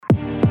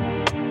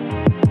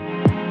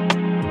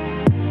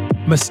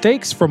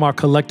Mistakes from our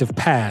collective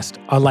past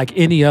are like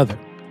any other.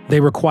 They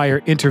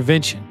require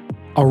intervention,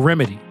 a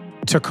remedy,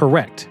 to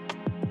correct.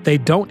 They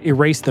don't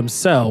erase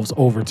themselves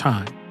over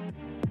time.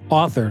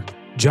 Author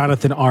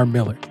Jonathan R.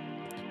 Miller.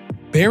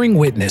 Bearing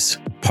Witness,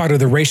 part of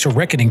the Racial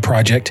Reckoning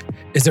Project,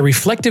 is a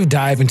reflective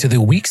dive into the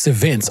week's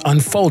events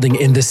unfolding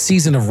in this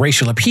season of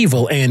racial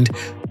upheaval and,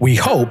 we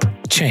hope,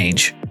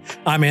 change.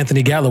 I'm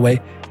Anthony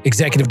Galloway,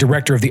 Executive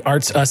Director of the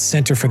Arts Us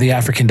Center for the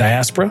African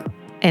Diaspora.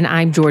 And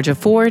I'm Georgia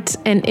Fort,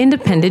 an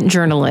independent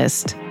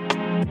journalist.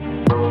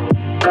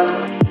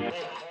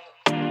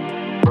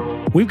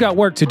 We've got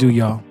work to do,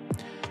 y'all.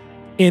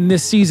 In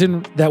this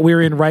season that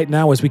we're in right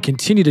now, as we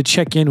continue to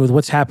check in with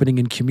what's happening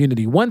in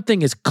community, one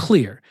thing is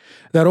clear,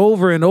 that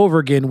over and over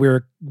again,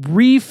 we're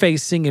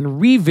refacing and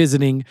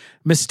revisiting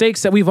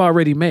mistakes that we've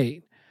already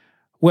made.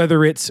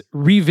 Whether it's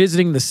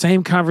revisiting the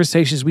same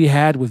conversations we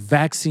had with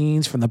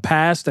vaccines from the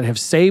past that have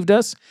saved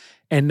us,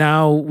 and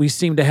now we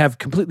seem to have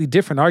completely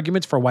different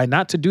arguments for why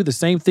not to do the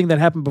same thing that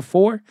happened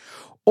before,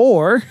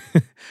 or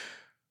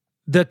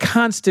the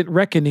constant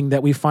reckoning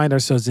that we find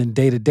ourselves in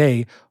day to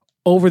day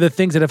over the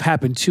things that have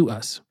happened to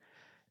us,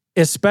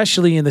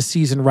 especially in the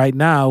season right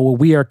now where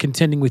we are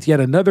contending with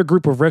yet another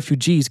group of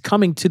refugees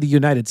coming to the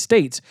United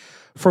States,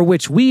 for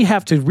which we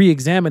have to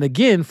re-examine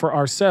again for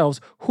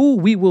ourselves who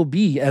we will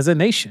be as a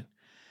nation.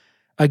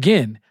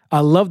 Again,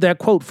 I love that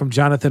quote from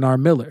Jonathan R.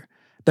 Miller,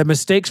 that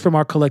mistakes from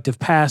our collective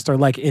past are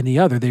like any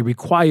other. They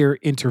require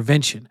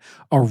intervention,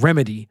 a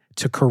remedy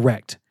to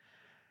correct.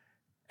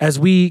 As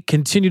we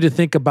continue to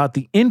think about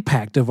the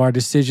impact of our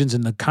decisions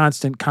and the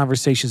constant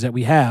conversations that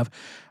we have,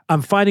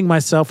 I'm finding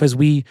myself as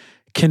we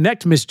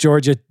connect, Miss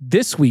Georgia,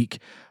 this week,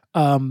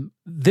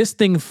 this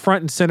thing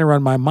front and center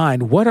on my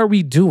mind. What are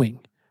we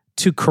doing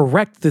to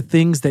correct the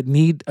things that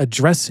need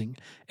addressing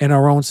in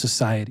our own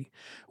society?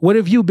 What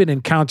have you been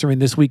encountering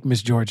this week,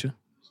 Miss Georgia?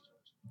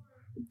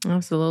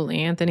 Absolutely,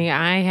 Anthony.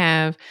 I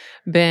have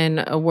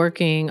been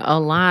working a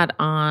lot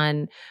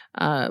on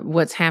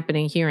what's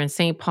happening here in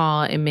St.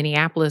 Paul and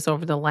Minneapolis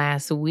over the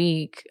last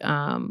week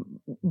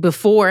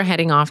before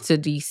heading off to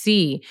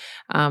D.C.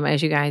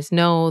 As you guys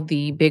know,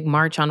 the big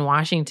March on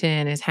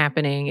Washington is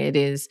happening. It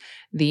is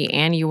the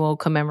annual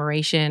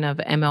commemoration of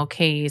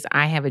MLK's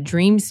I Have a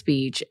Dream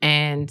speech.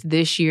 And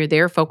this year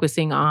they're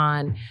focusing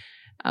on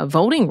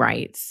voting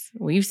rights.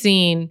 We've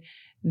seen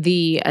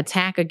the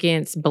attack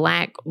against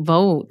Black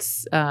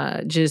votes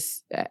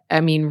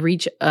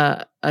reach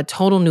a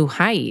total new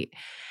height.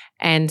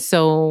 And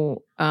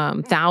so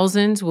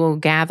thousands will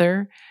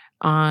gather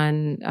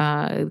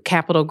on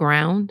Capitol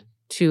ground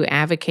to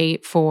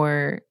advocate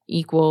for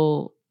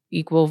equal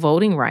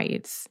voting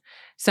rights.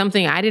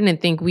 Something I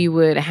didn't think we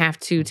would have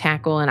to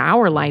tackle in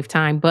our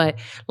lifetime. But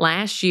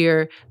last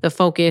year, the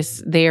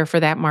focus there for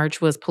that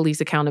march was police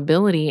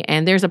accountability.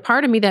 And there's a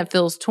part of me that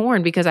feels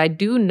torn because I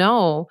do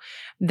know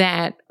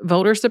that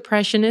voter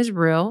suppression is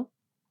real.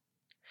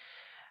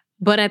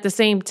 But at the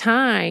same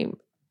time,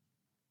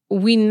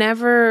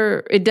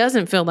 it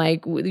doesn't feel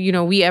like,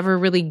 we ever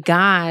really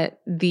got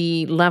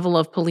the level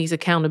of police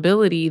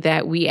accountability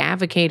that we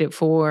advocated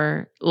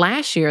for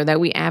last year,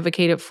 that we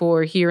advocated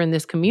for here in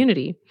this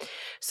community.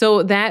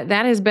 So that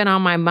has been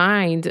on my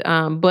mind.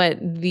 But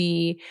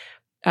the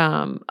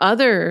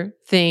other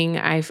thing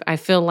I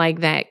feel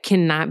like that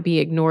cannot be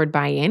ignored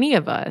by any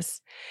of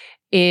us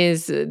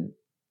is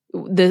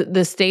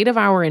the state of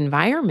our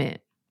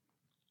environment.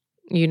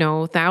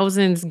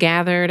 Thousands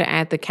gathered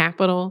at the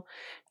Capitol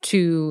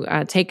to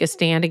take a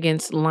stand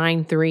against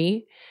Line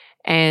 3.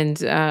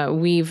 And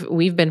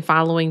we've been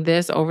following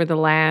this over the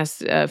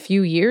last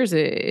few years.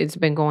 It's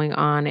been going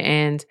on.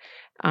 And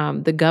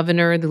the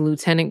governor, the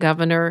lieutenant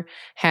governor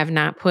have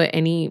not put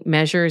any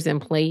measures in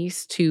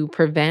place to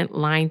prevent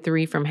Line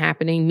 3 from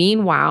happening.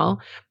 Meanwhile,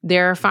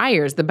 there are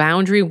fires. The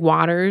Boundary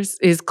Waters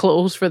is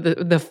closed for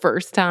the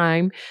first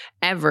time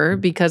ever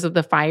because of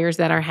the fires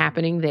that are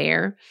happening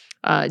there.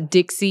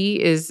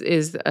 Dixie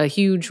is a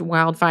huge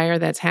wildfire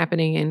that's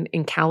happening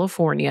in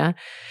California.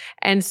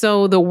 And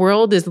so the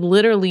world is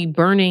literally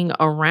burning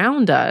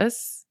around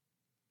us,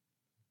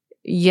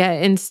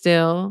 yet and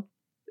still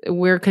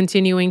we're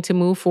continuing to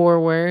move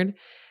forward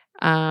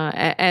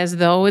as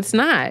though it's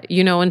not,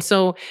 and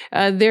so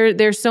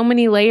there's so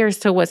many layers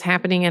to what's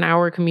happening in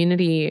our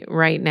community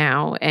right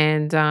now.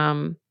 And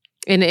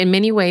in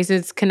many ways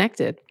it's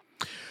connected.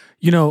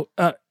 You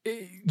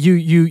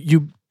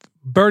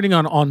burning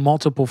on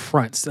multiple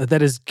fronts.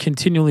 That has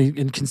continually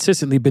and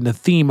consistently been the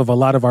theme of a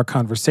lot of our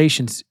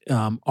conversations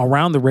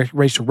around the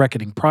Racial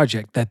Reckoning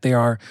Project, that there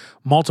are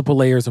multiple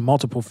layers and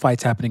multiple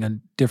fights happening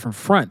on different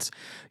fronts.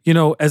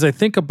 As I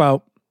think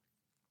about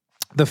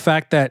the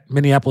fact that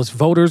Minneapolis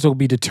voters will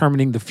be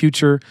determining the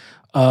future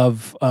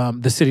of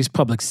the city's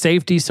public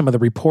safety. Some of the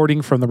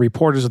reporting from the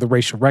reporters of the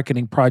Racial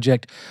Reckoning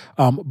Project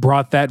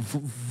brought that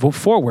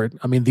forward.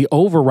 I mean, the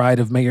override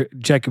of Mayor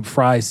Jacob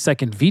Fry's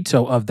second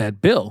veto of that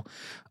bill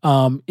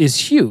is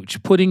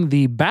huge. Putting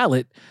it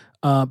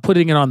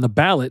on the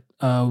ballot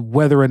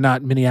whether or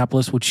not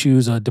Minneapolis will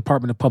choose a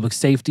Department of Public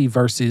Safety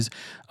versus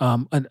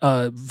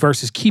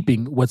versus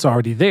keeping what's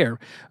already there.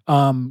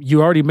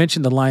 You already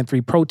mentioned the Line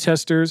 3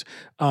 protesters.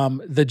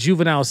 The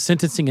juvenile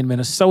sentencing in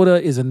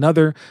Minnesota is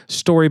another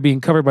story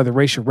being covered by the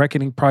Racial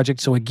Reckoning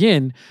Project. So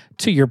again,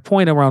 to your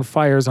point around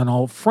fires on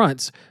all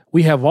fronts,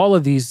 we have all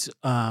of these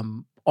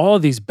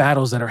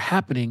battles that are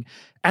happening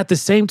at the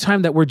same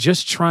time that we're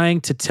just trying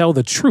to tell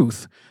the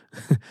truth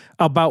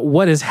about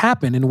what has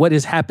happened and what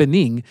is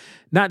happening,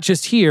 not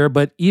just here,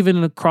 but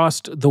even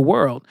across the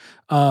world.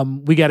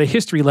 We got a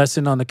history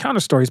lesson on the Counter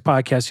Stories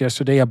podcast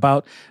yesterday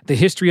about the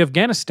history of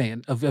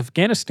Afghanistan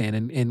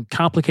and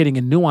complicating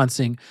and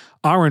nuancing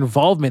our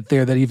involvement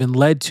there that even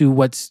led to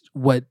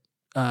what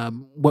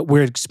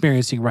we're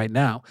experiencing right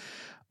now.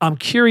 I'm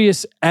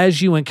curious,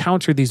 as you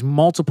encounter these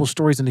multiple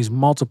stories and these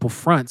multiple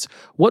fronts,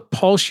 what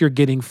pulse you're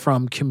getting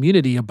from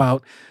community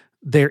about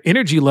their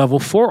energy level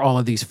for all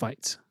of these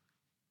fights.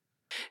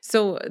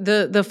 So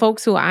the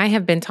folks who I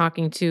have been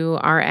talking to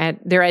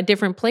they're at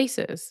different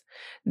places.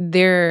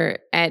 They're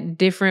at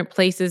different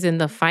places in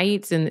the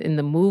fights and in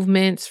the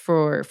movements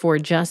for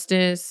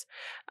justice.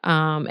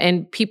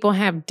 And people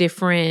have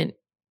different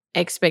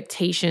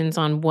expectations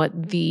on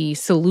what the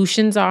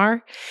solutions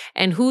are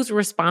and who's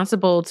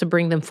responsible to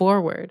bring them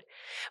forward.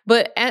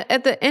 But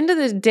at the end of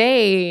the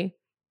day,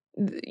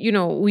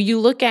 when you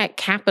look at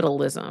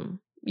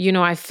capitalism,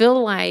 I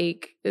feel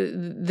like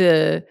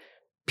the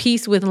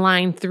piece with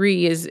Line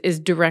 3 is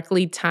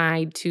directly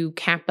tied to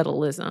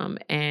capitalism.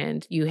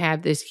 And you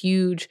have this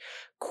huge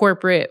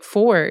corporate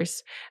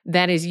force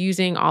that is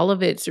using all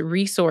of its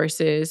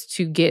resources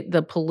to get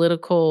the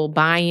political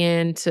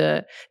buy-in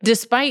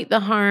despite the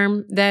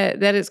harm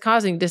that it's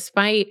causing,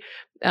 despite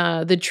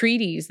the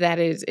treaties that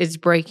it's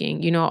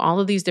breaking, all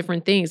of these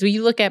different things. When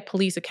you look at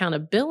police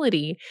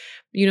accountability,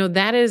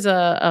 that is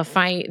a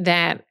fight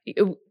that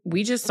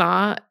we just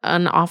saw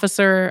an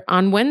officer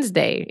on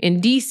Wednesday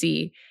in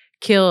DC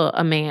kill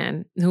a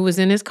man who was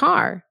in his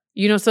car.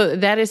 So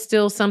that is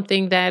still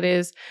something that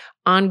is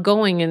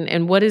ongoing.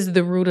 And what is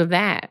the root of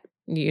that?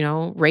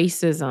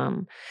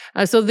 Racism.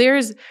 So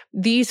there's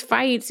these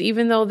fights,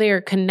 even though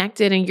they're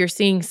connected and you're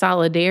seeing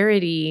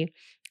solidarity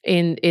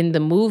in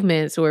the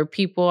movements where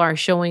people are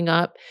showing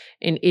up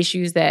in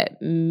issues that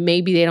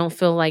maybe they don't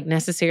feel like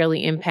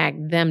necessarily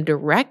impact them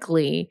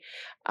directly.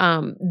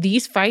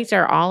 These fights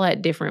are all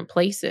at different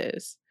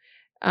places.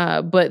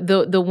 But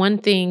the one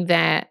thing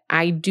that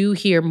I do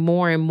hear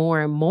more and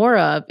more and more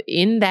of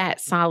in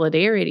that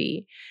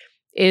solidarity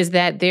is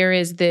that there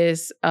is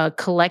this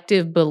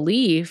collective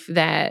belief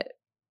that,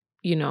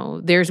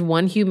 there's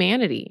one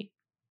humanity.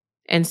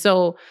 And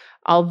so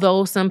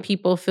although some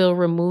people feel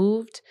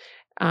removed,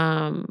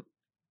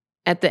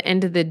 at the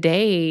end of the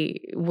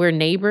day, we're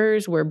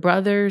neighbors, we're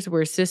brothers,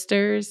 we're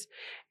sisters.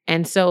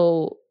 And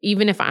so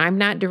even if I'm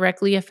not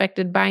directly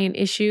affected by an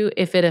issue,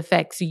 if it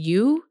affects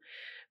you,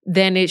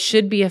 then it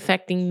should be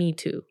affecting me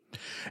too.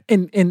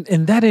 And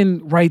that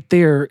in right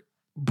there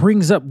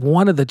brings up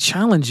one of the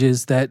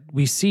challenges that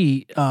we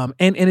see,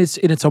 and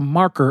it's a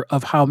marker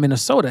of how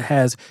Minnesota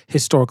has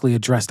historically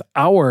addressed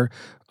our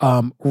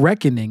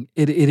reckoning.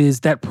 It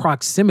is that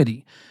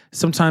proximity.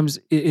 Sometimes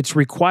it's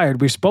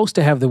required. We're supposed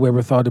to have the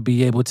wherewithal to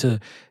be able to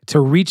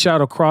reach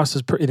out across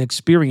an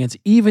experience,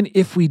 even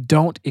if we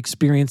don't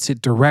experience it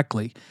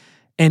directly,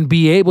 and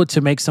be able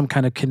to make some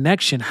kind of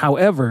connection.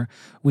 However,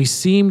 we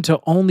seem to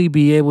only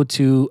be able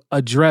to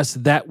address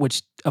that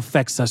which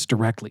affects us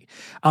directly.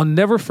 I'll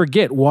never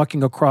forget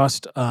walking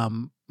across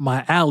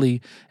my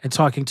alley and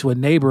talking to a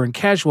neighbor in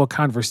casual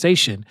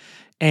conversation,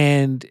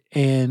 and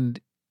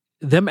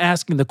them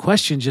asking the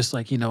question, just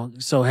like,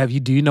 so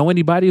do you know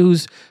anybody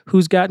who's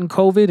gotten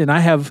COVID? And I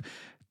have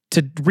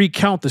to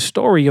recount the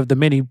story of the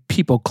many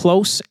people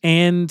close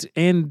and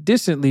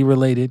distantly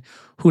related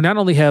who not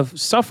only have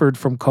suffered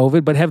from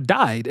COVID, but have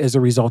died as a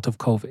result of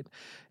COVID.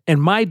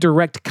 And my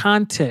direct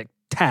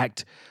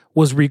contact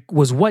was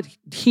what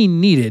he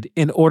needed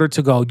in order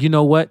to go, you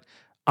know what,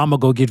 I'm gonna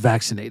go get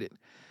vaccinated.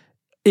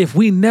 If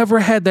we never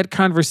had that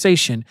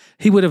conversation,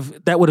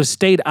 that would have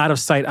stayed out of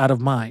sight, out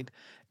of mind.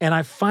 And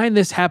I find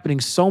this happening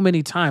so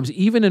many times,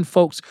 even in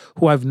folks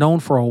who I've known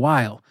for a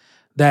while,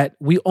 that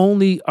we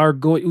only are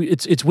going,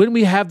 it's when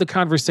we have the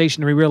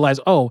conversation and we realize,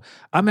 oh,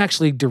 I'm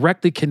actually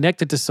directly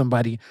connected to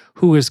somebody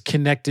who is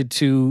connected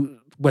to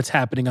what's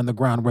happening on the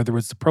ground, whether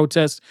it's the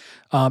protests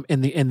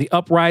in the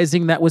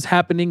uprising that was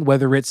happening,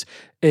 whether it's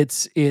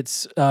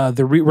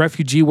the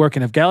refugee work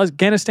in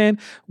Afghanistan,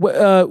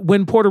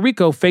 when Puerto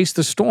Rico faced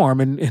the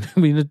storm and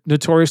we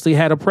notoriously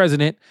had a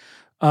president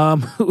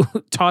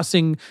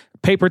tossing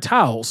paper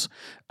towels,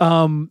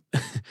 and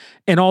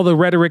all the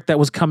rhetoric that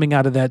was coming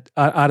out of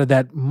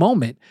that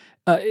moment.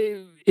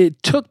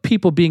 It took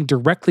people being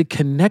directly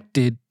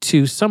connected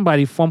to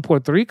somebody from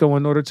Puerto Rico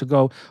in order to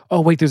go, oh,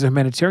 wait, there's a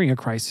humanitarian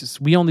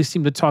crisis. We only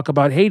seem to talk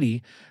about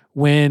Haiti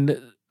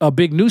when a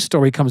big news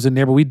story comes in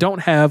there, but we don't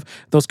have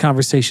those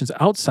conversations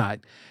outside.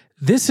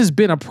 This has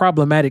been a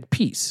problematic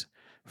piece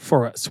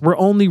for us. We're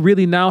only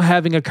really now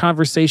having a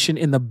conversation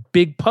in the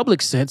big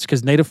public sense,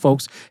 because Native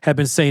folks have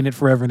been saying it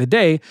forever and a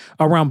day,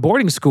 around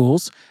boarding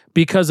schools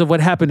because of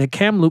what happened at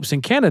Kamloops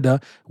in Canada,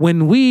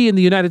 when we in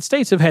the United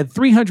States have had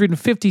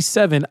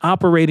 357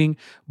 operating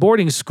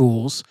boarding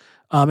schools.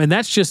 And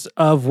that's just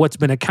of what's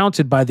been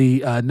accounted by the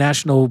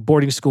National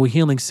Boarding School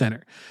Healing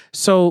Center.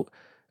 So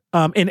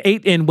in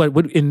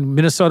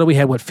Minnesota, we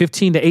had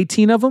 15 to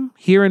 18 of them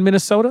here in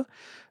Minnesota,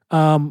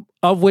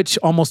 of which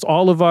almost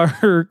all of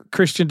our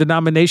Christian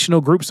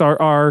denominational groups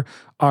are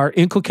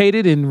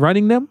inculcated in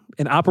running them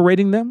and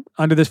operating them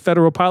under this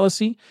federal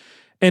policy.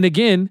 And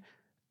again,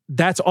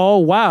 that's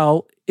all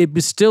while it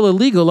was still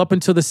illegal up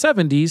until the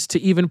 70s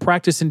to even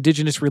practice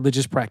indigenous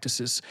religious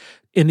practices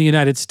in the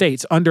United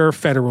States under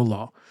federal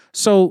law.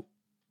 So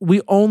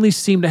we only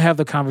seem to have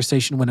the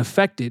conversation when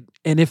affected.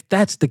 And if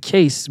that's the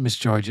case, Miss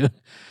Georgia,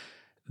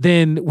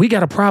 then we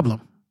got a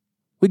problem.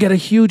 We got a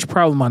huge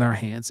problem on our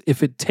hands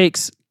if it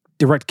takes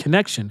direct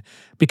connection,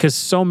 because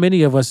so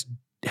many of us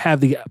have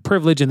the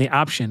privilege and the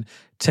option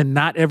to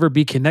not ever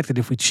be connected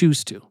if we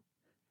choose to.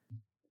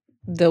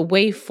 The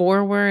way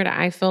forward,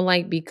 I feel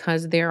like,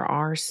 because there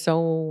are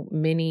so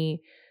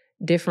many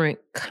different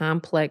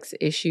complex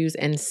issues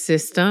and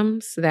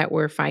systems that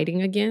we're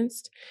fighting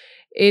against,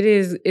 it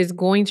is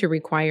going to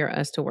require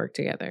us to work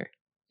together.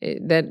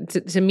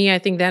 To me, I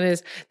think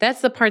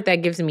that's the part that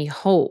gives me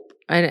hope.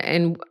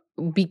 And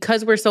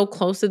because we're so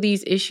close to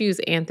these issues,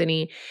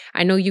 Anthony,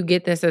 I know you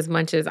get this as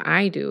much as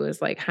I do.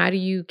 It's like, how do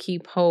you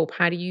keep hope?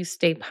 How do you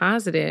stay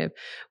positive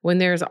when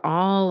there's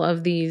all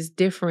of these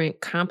different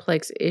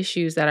complex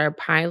issues that are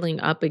piling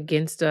up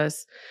against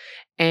us?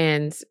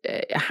 And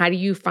how do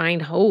you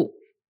find hope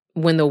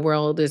when the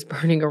world is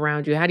burning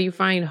around you? How do you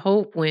find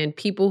hope when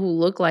people who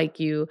look like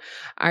you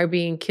are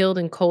being killed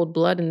in cold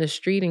blood in the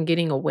street and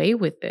getting away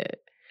with it?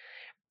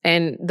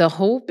 And the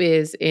hope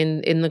is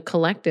in the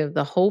collective.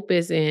 The hope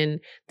is in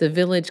the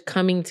village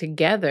coming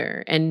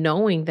together and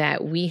knowing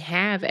that we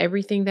have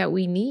everything that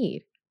we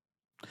need.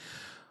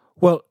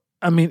 Well,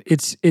 I mean,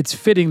 it's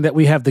fitting that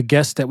we have the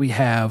guests that we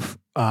have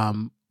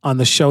on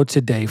the show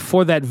today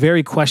for that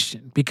very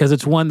question, because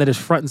it's one that is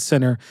front and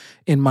center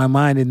in my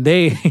mind, and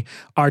they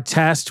are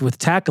tasked with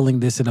tackling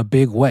this in a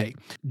big way.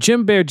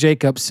 Jim Bear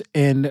Jacobs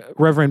and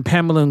Reverend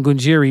Pamela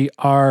Ngunjiri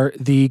are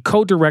the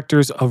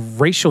co-directors of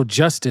racial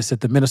justice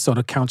at the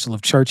Minnesota Council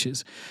of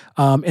Churches,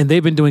 and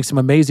they've been doing some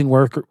amazing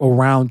work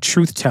around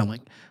truth-telling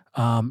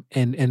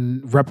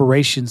and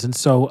reparations. And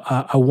so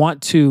I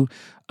want to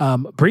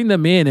bring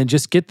them in and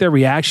just get their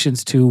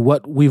reactions to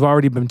what we've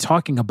already been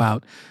talking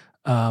about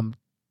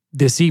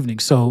this evening.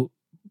 So,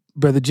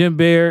 Brother Jim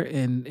Bear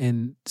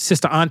and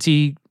Sister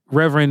Auntie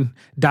Reverend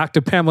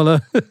Dr.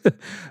 Pamela,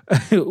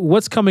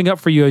 what's coming up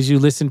for you as you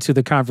listen to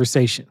the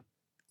conversation?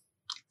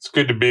 It's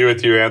good to be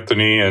with you,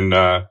 Anthony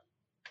and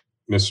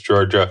Miss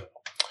Georgia.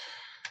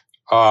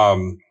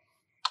 As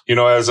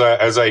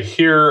I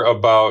hear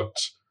about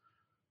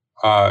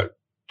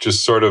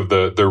just sort of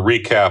the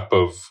recap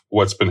of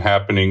what's been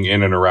happening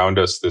in and around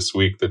us this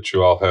week that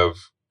you all have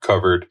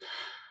covered,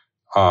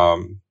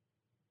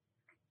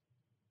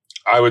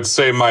 I would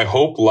say my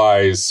hope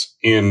lies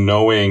in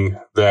knowing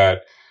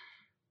that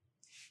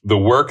the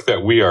work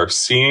that we are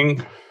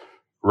seeing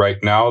right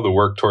now, the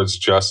work towards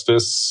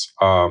justice,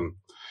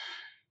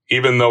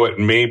 even though it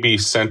may be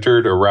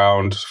centered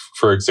around,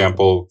 for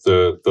example,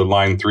 the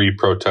Line 3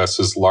 protest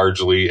is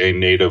largely a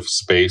Native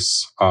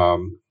space.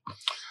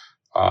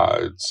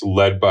 It's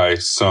led by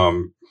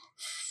some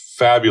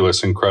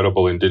fabulous,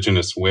 incredible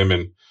Indigenous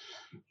women,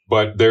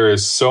 but there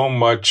is so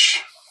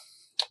much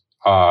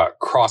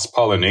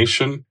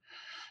cross-pollination,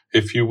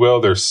 if you will.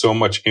 There's so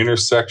much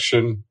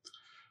intersection.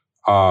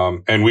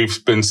 And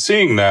we've been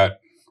seeing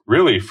that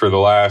really for the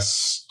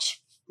last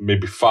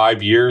maybe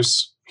 5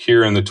 years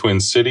here in the Twin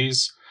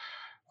Cities.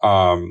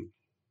 So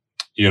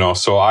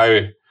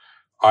I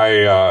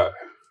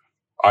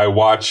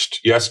watched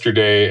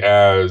yesterday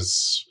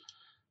as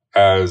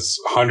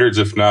hundreds,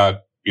 if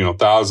not,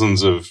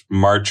 thousands of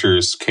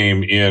marchers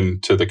came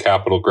in to the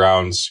Capitol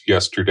grounds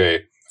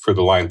yesterday for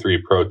the Line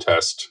 3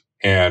 protest.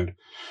 And,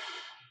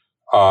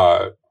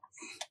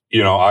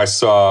 I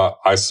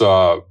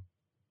saw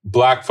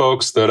Black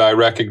folks that I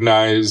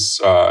recognize,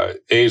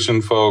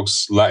 Asian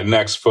folks,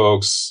 Latinx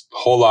folks, a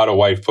whole lot of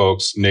white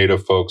folks,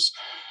 Native folks.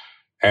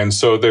 And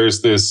so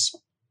there's this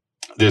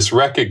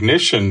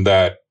recognition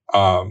that,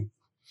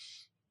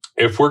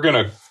 if we're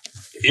going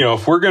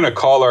to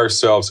call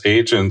ourselves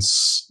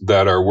agents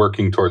that are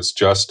working towards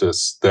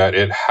justice, that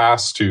it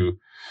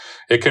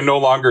can no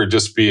longer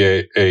just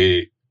be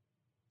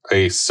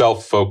a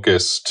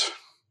self-focused,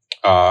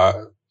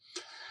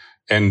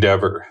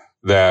 endeavor,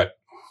 that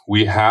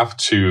we have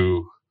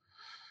to,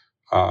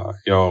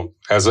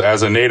 as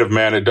a Native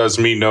man, it does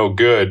me no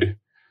good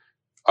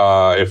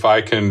if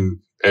I can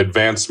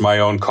advance my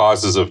own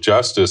causes of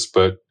justice,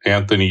 but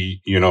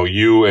Anthony,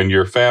 you and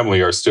your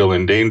family are still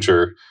in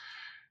danger,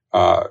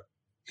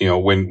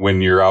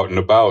 when you're out and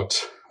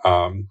about.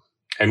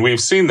 And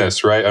we've seen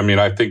this, right? I mean,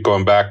 I think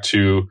going back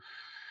to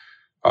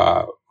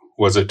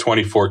was it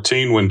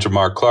 2014 when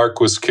Jamar Clark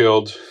was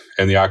killed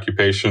and the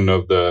occupation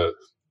of the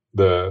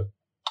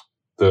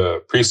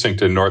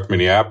precinct in North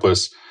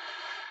Minneapolis.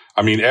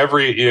 I mean,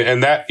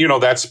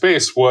 that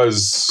space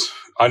was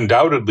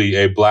undoubtedly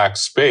a Black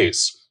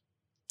space,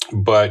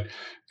 but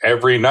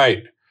every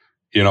night,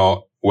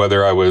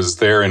 whether I was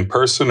there in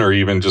person or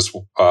even just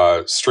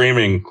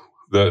streaming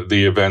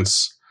the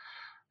events,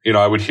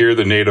 I would hear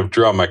the native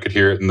drum. I could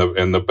hear it in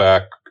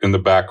the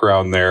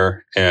background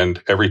there,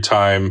 and every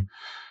time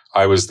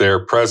I was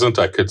there present,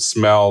 I could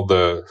smell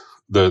the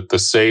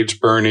sage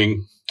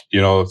burning.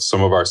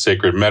 Some of our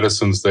sacred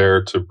medicines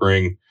there to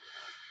bring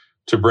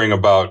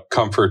about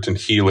comfort and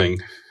healing.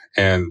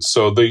 And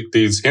so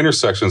these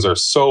intersections are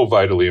so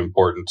vitally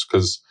important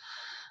because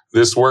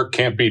this work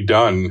can't be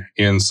done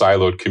in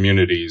siloed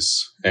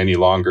communities any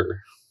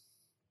longer.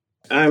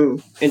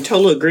 I'm in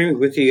total agreement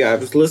with you. I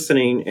was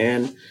listening,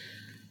 and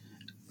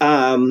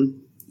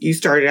you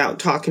started out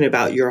talking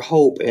about your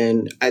hope.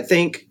 And I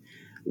think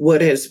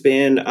what has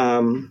been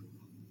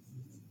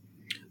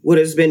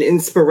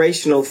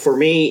inspirational for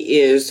me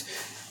is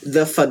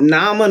the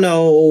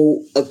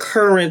phenomenal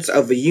occurrence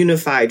of a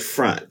unified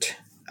front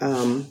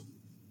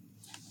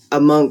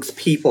amongst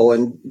people.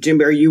 And Jim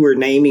Bear, you were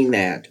naming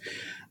that.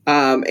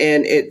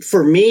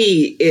 For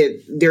me,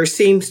 there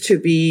seems to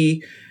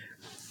be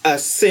a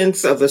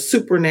sense of a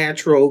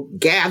supernatural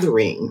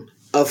gathering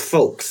of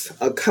folks,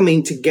 a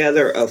coming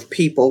together of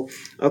people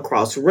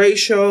across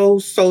racial,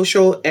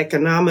 social,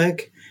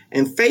 economic,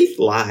 and faith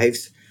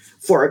lives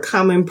for a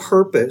common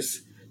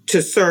purpose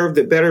to serve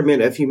the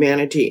betterment of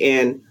humanity.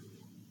 And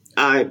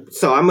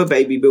so I'm a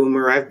baby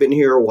boomer. I've been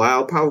here a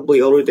while,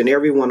 probably older than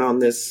everyone on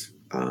this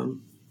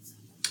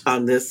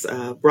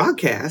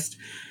broadcast.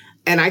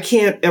 And I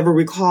can't ever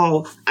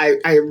recall.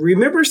 I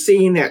remember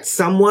seeing that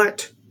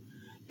somewhat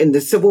in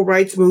the civil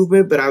rights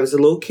movement, but I was a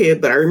little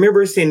kid. But I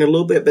remember seeing a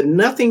little bit, but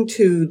nothing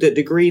to the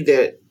degree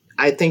that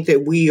I think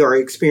that we are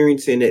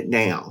experiencing it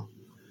now.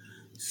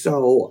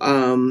 So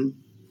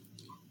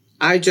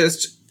I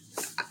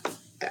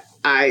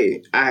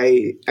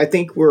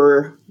think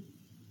we're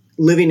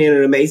living in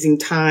an amazing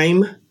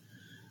time,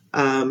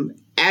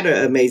 at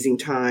an amazing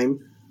time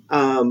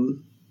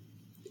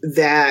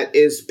that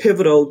is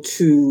pivotal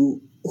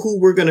to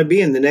who we're going to be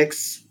in the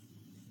next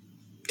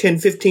 10,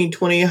 15,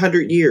 20,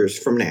 100 years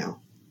from now.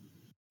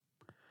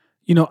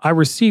 I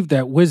received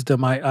that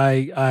wisdom.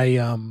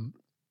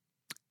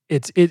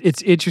 It's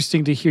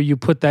interesting to hear you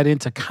put that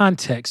into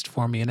context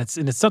for me, and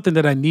it's something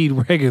that I need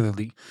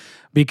regularly,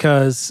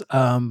 because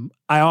I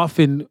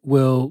often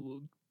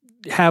will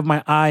have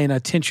my eye and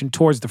attention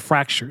towards the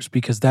fractures,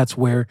 because that's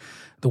where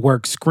the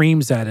work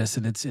screams at us,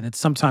 and it's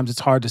sometimes it's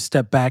hard to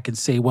step back and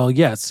say, well,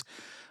 yes,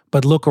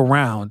 but look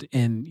around,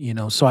 and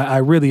so I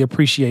really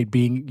appreciate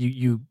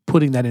you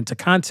putting that into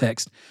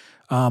context.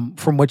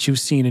 From what you've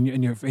seen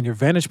in your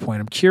vantage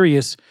point. I'm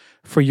curious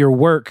for your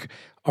work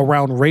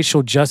around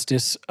racial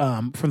justice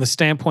from the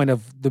standpoint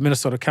of the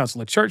Minnesota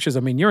Council of Churches. I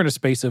mean, you're in a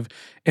space of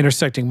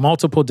intersecting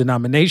multiple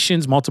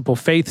denominations, multiple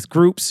faith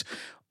groups,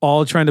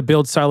 all trying to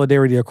build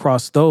solidarity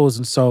across those.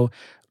 And so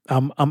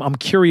I'm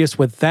curious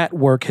what that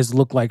work has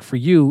looked like for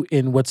you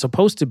in what's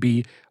supposed to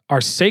be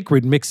our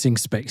sacred mixing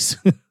space.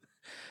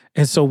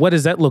 And so what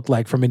does that look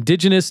like, from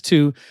indigenous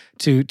to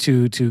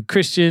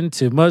Christian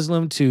to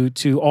Muslim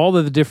to all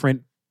of the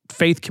different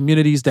faith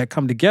communities that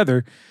come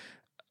together?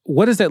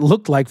 What does that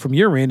look like from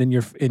your end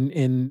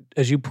in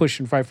as you push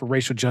and fight for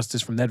racial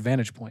justice from that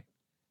vantage point?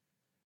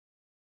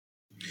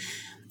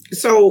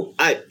 So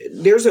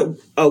there's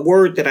a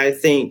word that I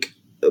think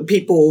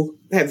people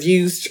have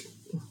used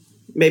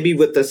maybe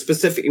with a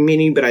specific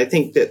meaning, but I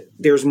think that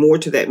there's more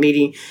to that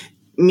meaning,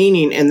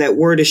 and that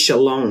word is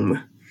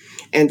shalom.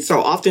 And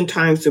so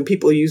oftentimes when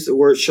people use the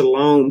word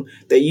shalom,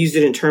 they use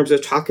it in terms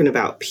of talking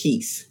about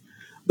peace.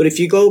 But if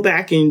you go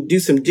back and do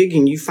some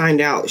digging, you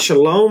find out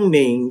shalom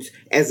means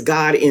as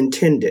God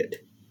intended.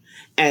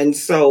 And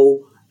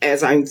so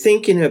as I'm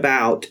thinking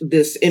about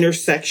this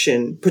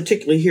intersection,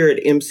 particularly here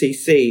at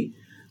MCC,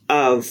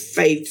 of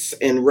faiths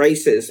and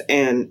races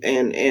and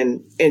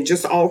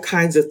just all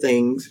kinds of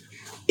things,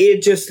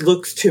 it just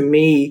looks to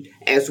me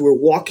as we're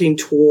walking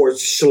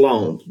towards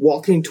shalom,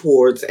 walking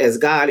towards as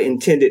God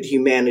intended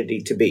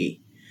humanity to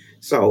be.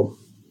 So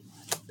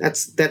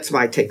that's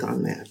my take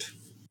on that.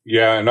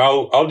 Yeah, and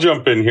I'll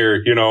jump in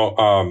here.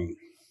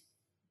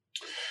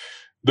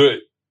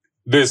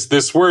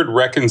 This word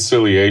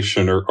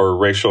reconciliation or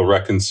racial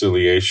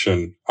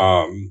reconciliation.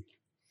 I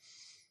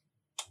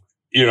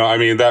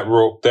mean that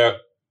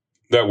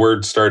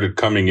word started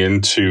coming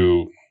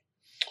into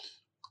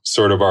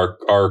sort of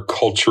our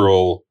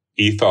cultural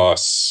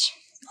ethos,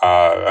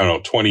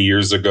 20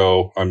 years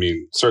ago. I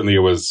mean, certainly it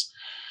was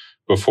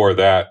before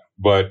that,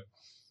 but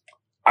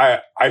I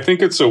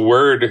think it's a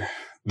word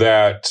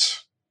that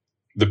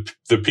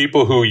the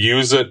people who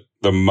use it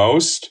the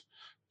most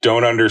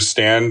don't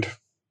understand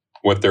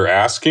what they're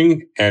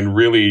asking and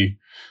really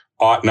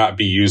ought not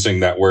be using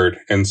that word.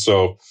 And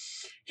so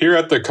here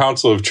at the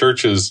Council of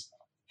Churches,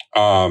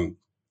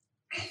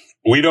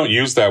 we don't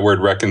use that word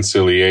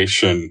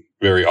reconciliation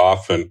very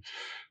often.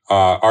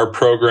 our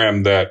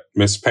program that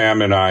Miss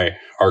Pam and I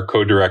are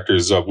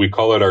co-directors of, we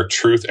call it our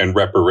Truth and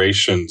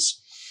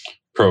Reparations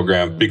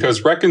program,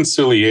 because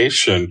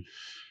reconciliation,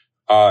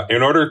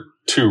 in order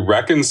to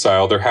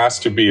reconcile, there has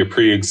to be a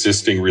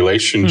pre-existing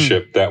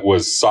relationship that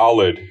was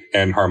solid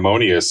and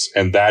harmonious.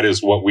 And that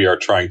is what we are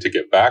trying to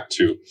get back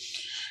to.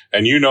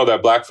 And you know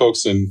that Black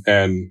folks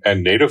and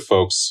Native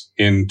folks,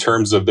 in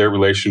terms of their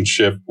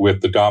relationship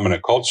with the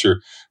dominant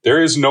culture,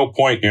 there is no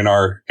point in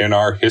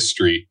our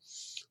history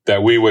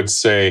that we would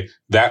say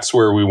that's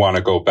where we want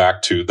to go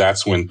back to.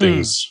 That's when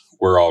things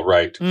were all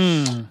right.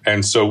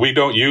 And so we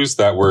don't use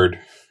that word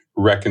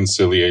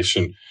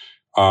reconciliation.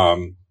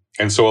 And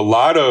so a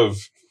lot of,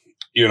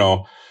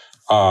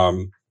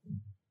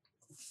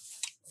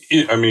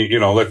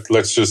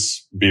 let's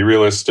just be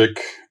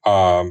realistic.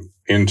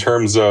 In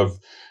terms of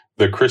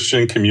the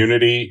Christian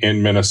community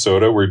in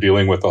Minnesota, we're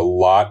dealing with a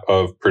lot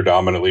of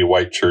predominantly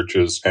white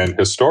churches and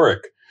historic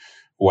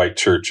white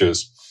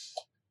churches.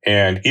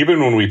 And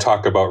even when we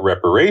talk about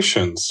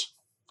reparations,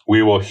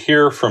 we will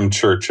hear from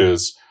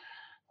churches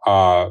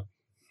the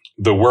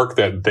work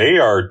that they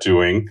are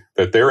doing,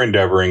 that they're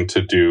endeavoring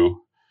to do,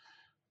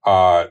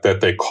 that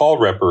they call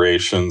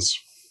reparations.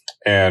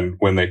 And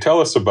when they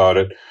tell us about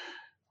it,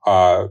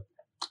 I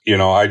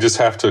just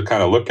have to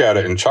kind of look at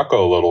it and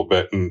chuckle a little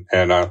bit,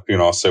 and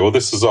I'll say, well,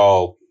 this is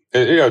all,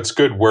 it's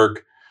good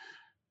work,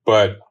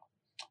 but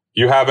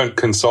you haven't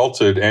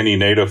consulted any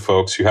Native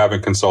folks, you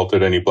haven't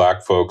consulted any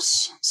Black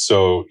folks,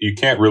 so you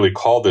can't really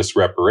call this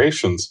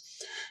reparations,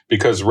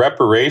 because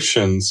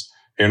reparations,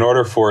 in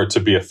order for it to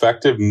be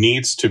effective,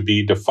 needs to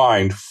be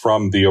defined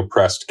from the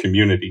oppressed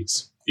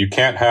communities. You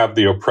can't have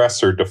the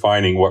oppressor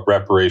defining what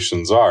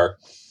reparations are.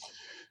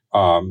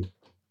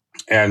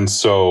 And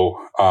so,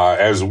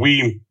 as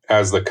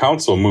the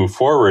council move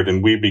forward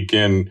and we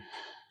begin,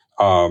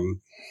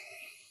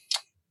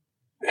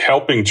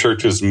 helping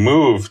churches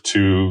move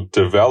to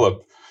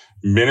develop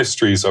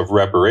ministries of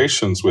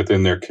reparations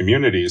within their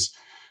communities,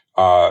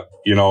 we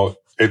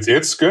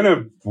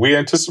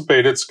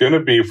anticipate it's going to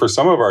be, for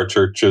some of our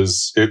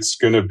churches, it's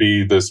going to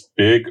be this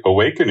big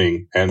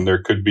awakening, and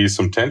there could be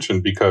some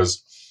tension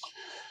because,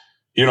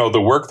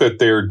 the work that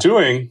they're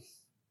doing,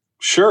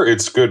 sure,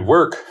 it's good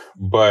work,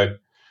 but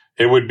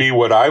it would be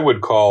what I would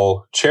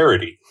call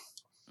charity.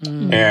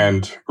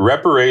 And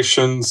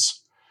reparations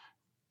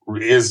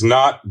is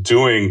not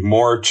doing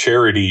more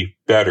charity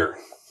better.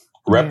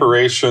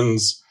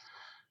 Reparations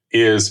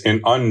is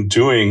an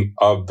undoing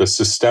of the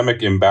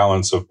systemic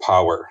imbalance of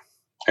power.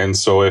 And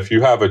so if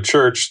you have a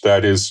church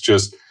that is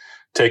just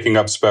taking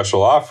up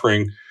special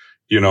offering,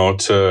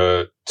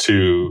 to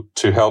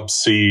help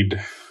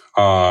seed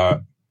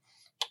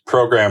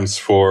programs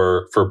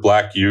for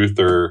Black youth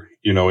or,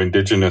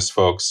 indigenous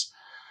folks,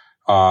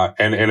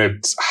 and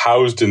it's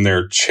housed in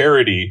their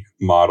charity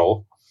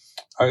model,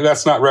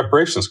 that's not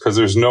reparations, because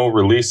there's no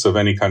release of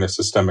any kind of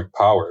systemic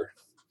power.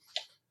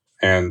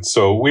 And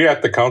so we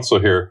at the council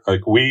here,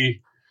 we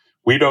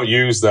don't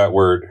use that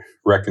word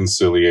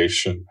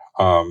reconciliation,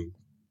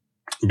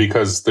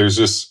 because there's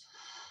just,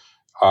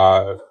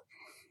 I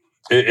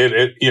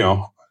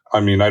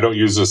don't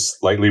use this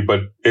lightly, but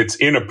it's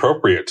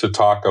inappropriate to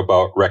talk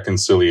about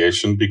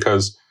reconciliation,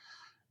 because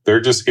there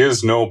just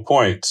is no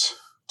point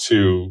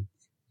to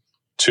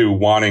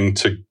wanting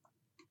to,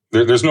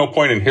 there's no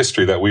point in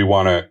history that we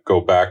want to go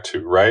back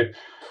to, right?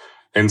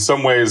 In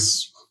some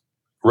ways,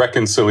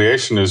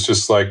 reconciliation is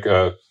just like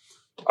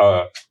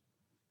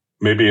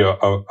maybe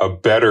a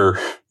better,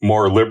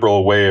 more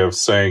liberal way of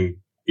saying,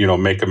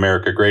 make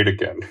America great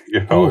again.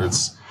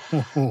 It's,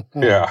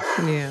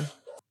 yeah.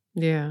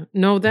 Yeah.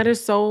 No, that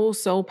is so,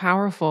 so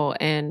powerful.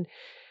 And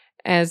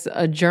as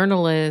a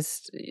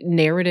journalist,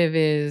 narrative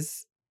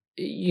is,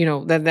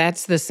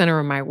 that's the center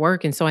of my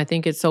work. And so I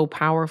think it's so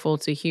powerful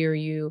to hear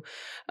you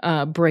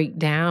break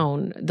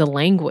down the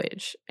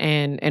language,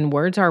 and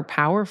words are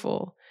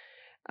powerful.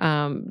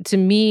 To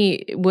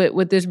me,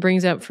 what this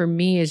brings up for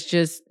me is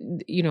just,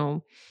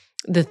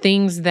 the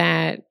things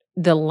that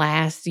the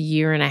last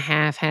year and a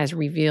half has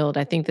revealed.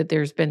 I think that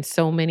there's been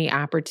so many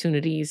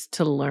opportunities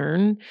to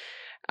learn,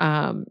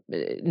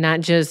 not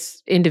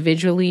just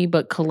individually,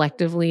 but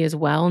collectively as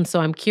well. And so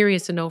I'm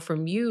curious to know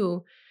from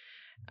you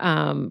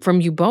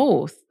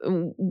both,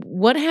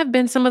 what have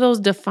been some of those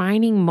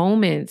defining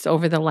moments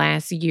over the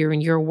last year in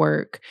your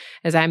work?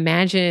 As I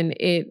imagine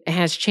it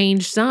has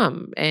changed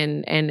some,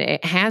 and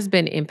it has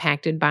been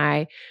impacted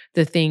by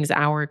the things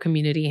our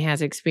community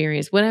has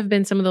experienced. What have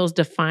been some of those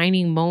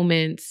defining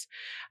moments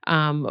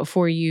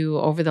for you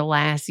over the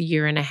last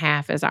year and a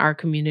half as our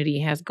community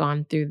has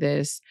gone through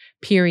this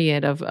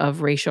period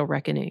of racial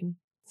reckoning?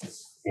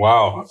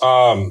 Wow.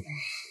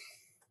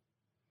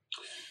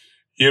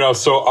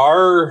 So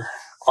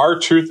our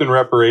Truth and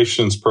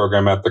Reparations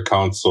program at the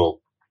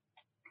council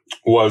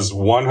was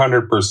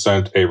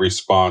 100% a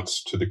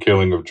response to the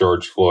killing of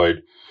George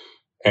Floyd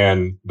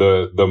and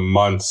the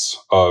months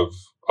of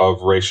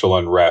racial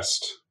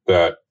unrest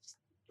that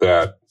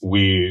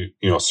we,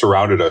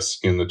 surrounded us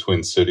in the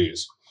Twin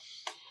Cities.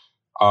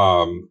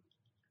 And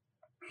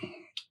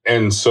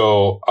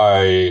so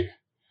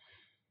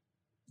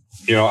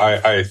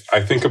I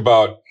think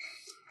about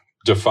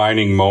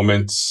defining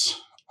moments.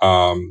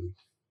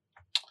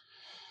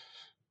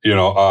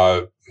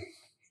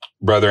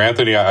 Brother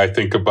Anthony, I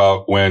think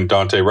about when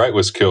Daunte Wright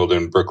was killed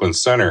in Brooklyn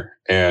Center,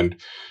 and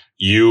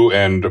you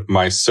and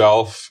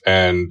myself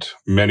and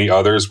many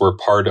others were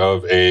part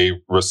of a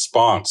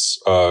response,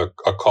 a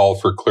call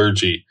for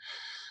clergy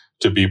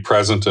to be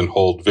present and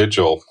hold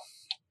vigil.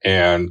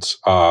 And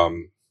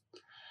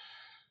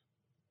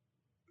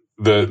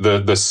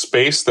the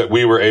space that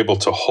we were able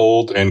to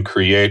hold and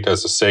create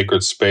as a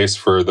sacred space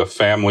for the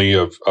family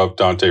of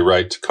Daunte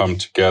Wright to come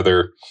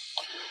together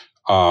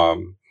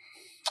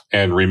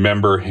and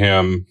remember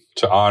him,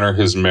 to honor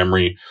his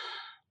memory,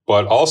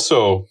 but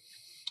also,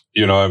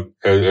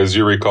 as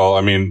you recall,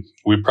 I mean,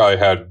 we probably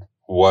had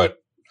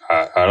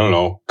I don't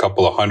know, a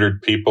couple of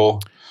 100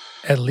 people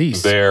at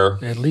least there.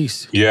 At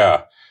least.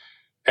 Yeah.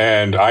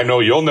 And I know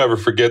you'll never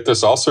forget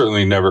this. I'll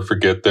certainly never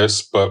forget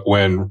this. But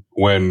when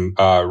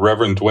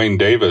Reverend Dwayne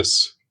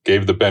Davis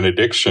gave the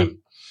benediction,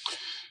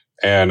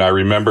 and I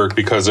remember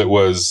because it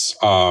was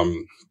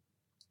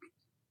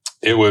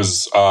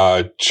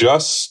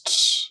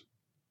just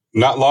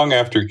not long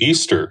after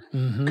Easter,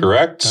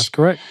 correct? That's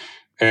correct.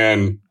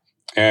 And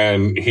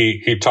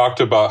he talked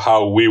about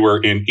how we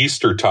were in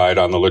Eastertide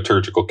on the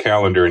liturgical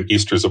calendar, and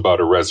Easter's about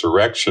a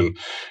resurrection.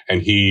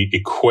 And he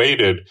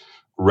equated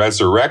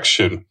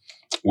resurrection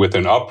with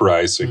an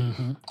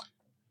uprising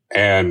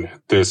and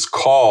this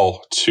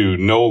call to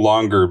no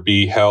longer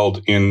be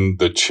held in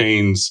the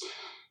chains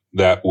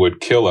that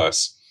would kill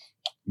us,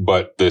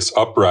 but this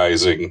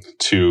uprising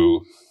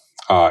to,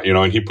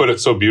 and he put it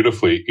so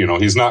beautifully,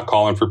 he's not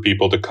calling for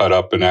people to cut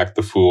up and act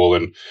the fool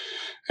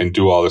and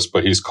do all this,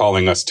 but he's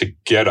calling us to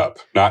get up,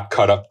 not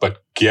cut up, but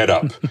get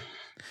up.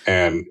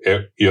 And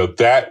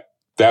that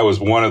was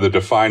one of the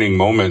defining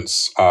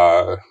moments.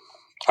 I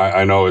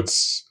know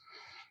it's,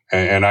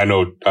 and I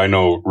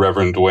know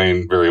Reverend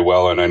Dwayne very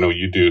well, and I know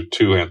you do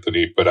too,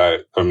 Anthony. But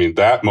I mean,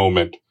 that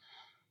moment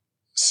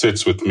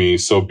sits with me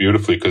so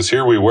beautifully, because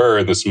here we were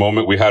in this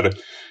moment. We had,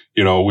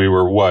 we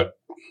were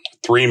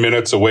 3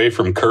 minutes away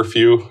from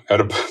curfew at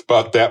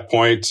about that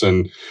point,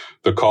 and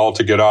the call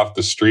to get off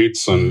the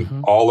streets,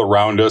 and all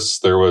around us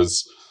there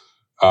was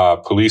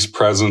police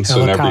presence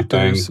and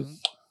everything.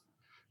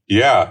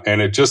 Yeah, and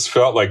it just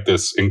felt like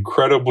this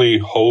incredibly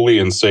holy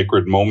and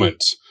sacred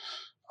moment.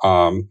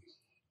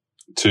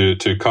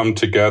 To come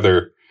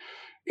together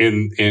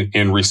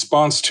in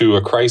response to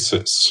a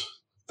crisis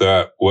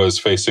that was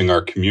facing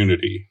our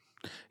community.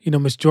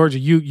 Miss Georgia,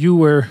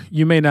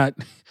 you may not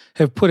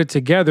have put it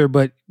together,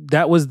 but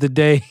that was the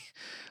day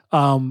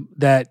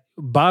that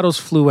bottles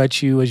flew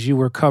at you as you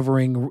were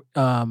covering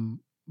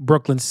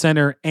Brooklyn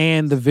Center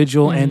and the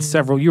vigil and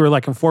several. You were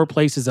like in 4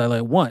 places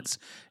at once,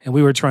 and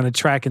we were trying to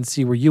track and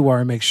see where you are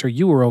and make sure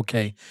you were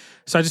okay.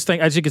 So I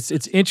think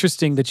it's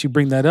interesting that you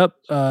bring that up,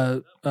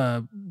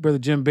 Brother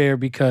Jim Baer,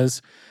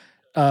 because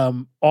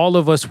all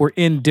of us were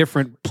in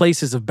different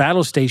places of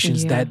battle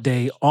stations that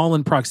day, all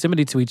in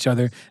proximity to each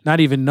other, not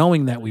even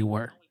knowing that we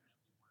were.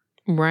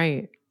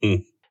 Right.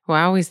 Well,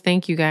 I always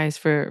thank you guys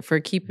for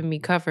keeping me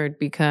covered,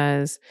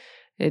 because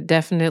it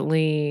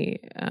definitely,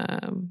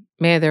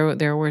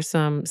 there were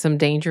some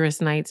dangerous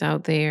nights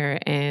out there,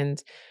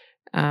 and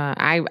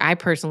I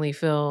personally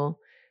feel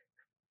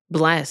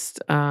blessed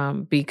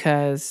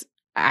because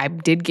I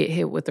did get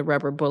hit with a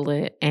rubber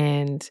bullet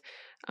and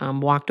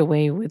walked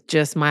away with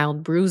just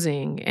mild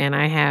bruising. And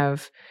I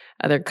have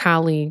other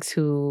colleagues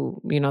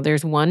who,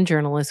 there's one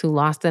journalist who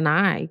lost an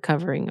eye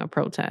covering a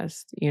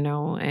protest,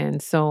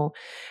 and so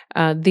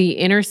the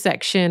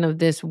intersection of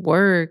this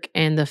work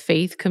and the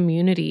faith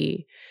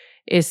community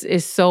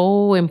is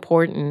so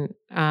important,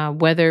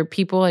 whether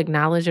people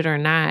acknowledge it or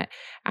not.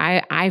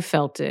 I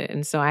felt it.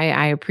 And so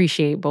I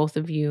appreciate both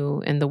of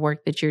you and the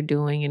work that you're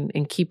doing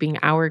and keeping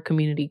our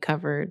community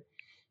covered.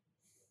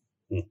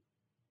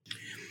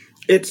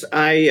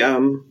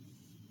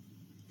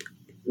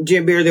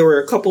 Jim Baer, there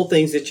were a couple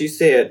things that you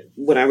said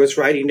when I was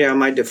writing down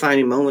my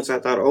defining moments. I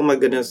thought, oh my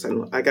goodness,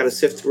 I got to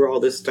sift through all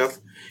this stuff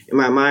in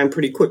my mind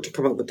pretty quick to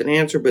come up with an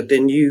answer. But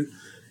then you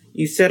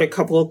said a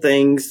couple of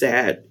things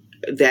that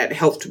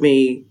helped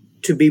me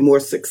to be more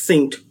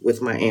succinct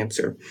with my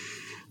answer.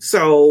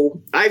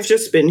 So I've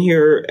just been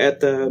here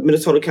at the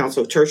Minnesota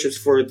Council of Churches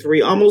for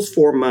almost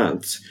 4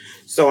 months.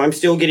 So I'm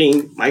still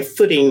getting my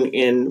footing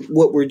in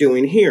what we're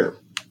doing here.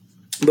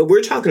 But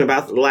we're talking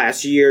about the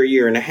last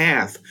year and a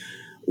half,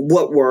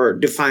 what were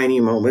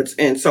defining moments.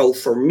 And so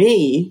for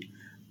me,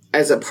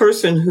 as a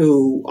person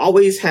who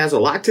always has a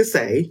lot to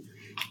say,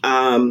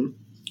 a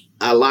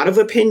lot of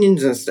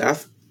opinions and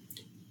stuff,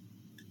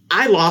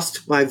 I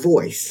lost my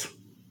voice.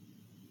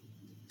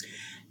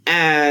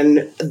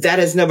 And that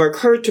has never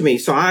occurred to me.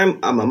 So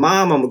I'm a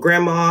mom, I'm a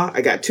grandma,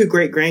 I got 2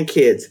 great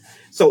grandkids.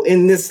 So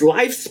in this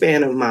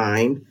lifespan of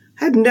mine,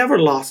 I've never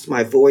lost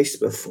my voice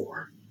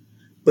before.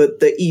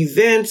 But the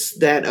events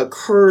that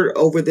occurred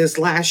over this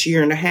last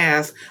year and a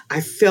half,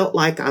 I felt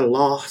like I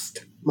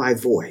lost my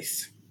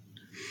voice.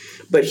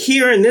 But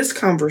here in this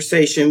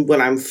conversation, what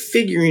I'm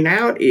figuring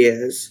out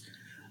is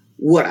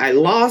What I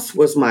lost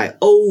was my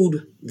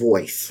old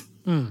voice.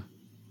 And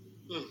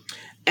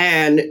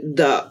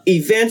the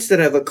events that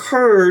have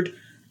occurred,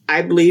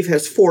 I believe,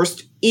 has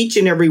forced each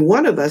and every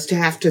one of us to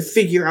have to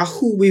figure out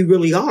who we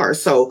really are.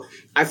 So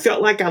I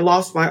felt like I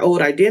lost my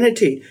old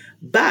identity,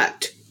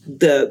 but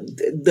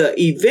the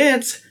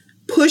events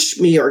pushed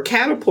me or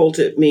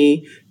catapulted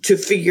me to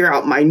figure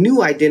out my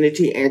new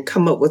identity and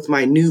come up with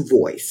my new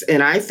voice.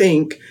 And I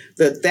think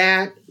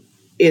that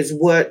is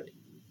what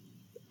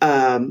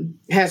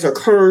has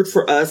occurred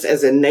for us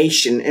as a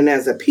nation and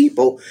as a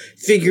people,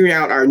 figuring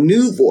out our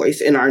new voice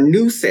and our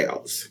new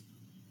selves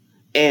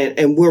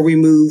and where we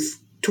move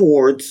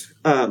towards,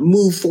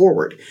 move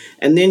forward.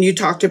 And then you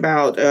talked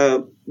about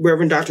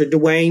Reverend Dr.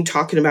 Dwayne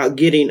talking about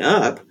getting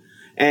up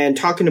and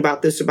talking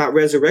about this about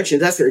resurrection.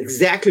 That's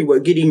exactly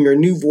what getting your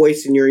new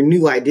voice and your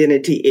new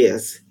identity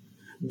is.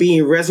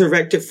 Being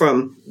resurrected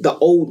from the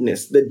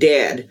oldness, the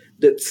dead,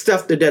 the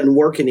stuff that doesn't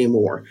work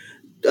anymore.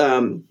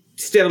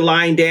 Instead of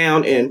lying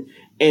down and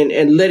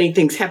letting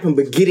things happen,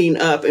 but getting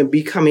up and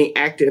becoming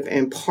active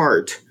and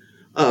part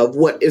of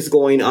what is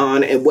going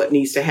on and what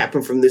needs to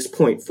happen from this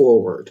point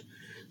forward.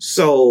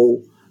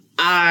 So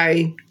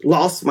I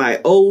lost my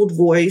old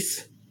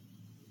voice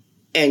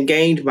and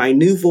gained my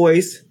new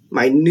voice,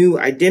 my new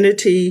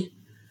identity.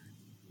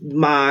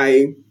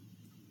 I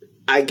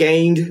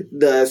gained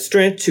the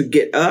strength to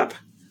get up.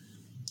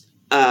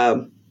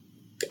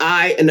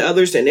 I and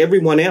others and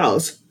everyone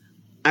else,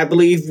 I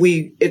believe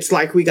it's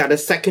like we got a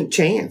second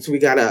chance. We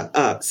got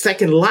a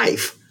second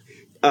life,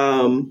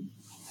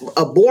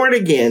 a born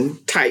again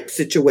type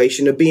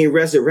situation of being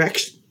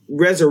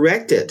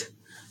resurrected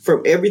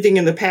from everything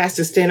in the past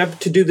to stand up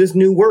to do this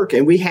new work.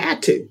 And we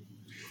had to.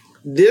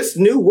 This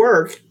new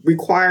work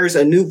requires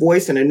a new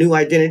voice and a new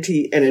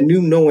identity and a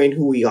new knowing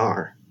who we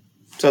are.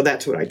 So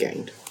that's what I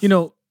gained. You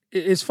know,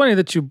 it's funny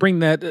that you bring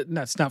that.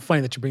 It's not funny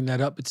that you bring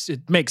that up.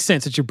 It makes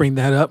sense that you bring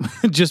that up,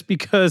 just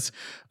because,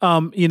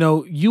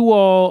 you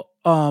all,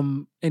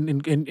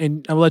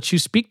 and I'll let you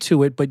speak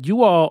to it, but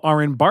you all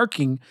are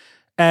embarking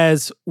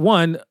as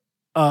one,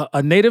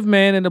 a Native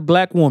man and a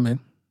Black woman,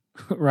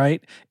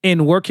 right,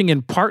 in working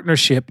in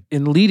partnership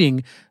in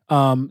leading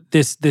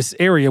this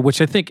area,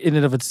 which I think in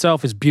and of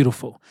itself is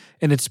beautiful,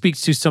 and it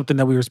speaks to something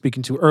that we were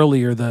speaking to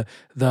earlier. The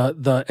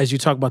as you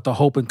talk about the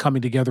hope and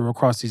coming together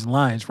across these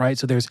lines, right?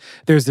 So there's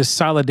this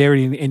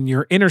solidarity in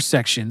your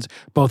intersections,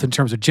 both in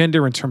terms of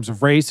gender, in terms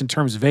of race, in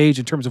terms of age,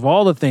 in terms of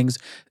all the things,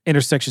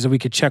 intersections that we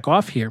could check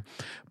off here.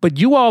 But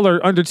you all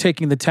are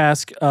undertaking the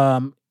task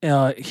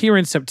here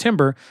in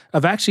September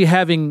of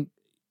actually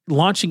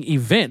launching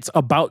events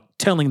about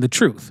telling the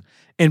truth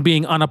and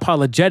being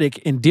unapologetic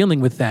in dealing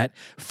with that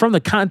from the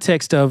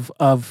context of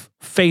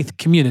faith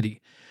community.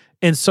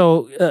 And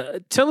so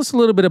tell us a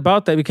little bit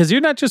about that, because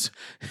you're not just,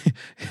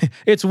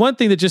 it's one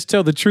thing to just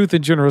tell the truth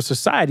in general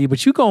society,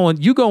 but you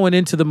going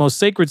into the most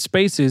sacred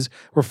spaces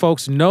where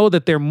folks know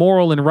that they're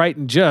moral and right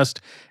and just,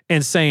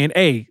 and saying,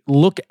 hey,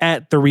 look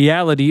at the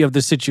reality of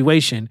the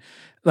situation.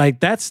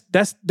 Like that's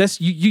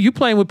you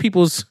playing with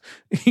people's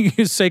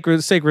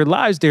sacred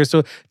lives there.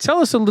 So tell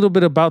us a little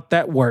bit about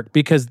that work,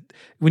 because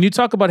when you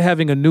talk about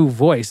having a new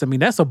voice, I mean,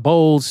 that's a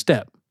bold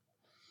step.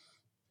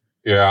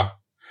 Yeah.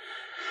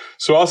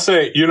 So I'll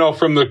say,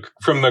 from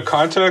the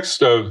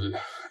context of,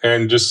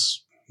 and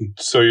just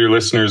so your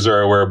listeners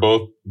are aware,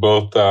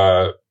 both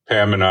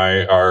Pam and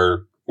I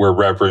we're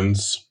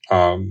reverends,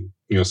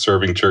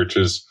 serving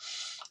churches,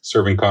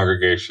 serving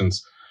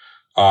congregations.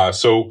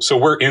 So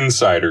we're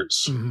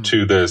insiders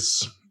to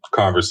this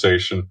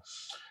conversation.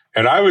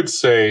 And I would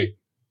say,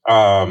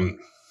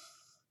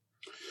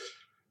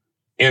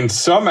 in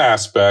some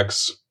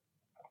aspects,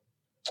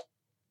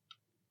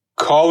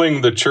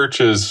 calling the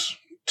churches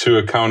to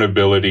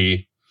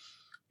accountability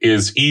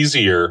is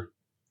easier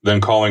than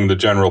calling the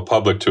general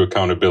public to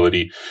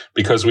accountability,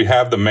 because we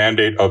have the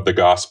mandate of the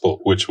gospel,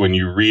 which, when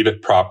you read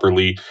it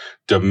properly,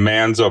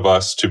 demands of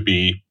us to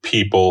be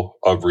people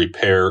of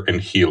repair and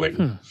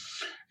healing.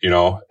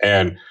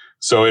 And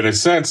so in a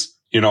sense,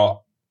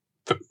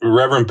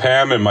 Reverend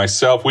Pam and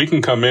myself, we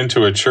can come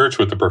into a church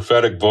with a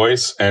prophetic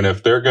voice, and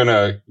if they're going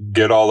to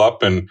get all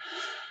up and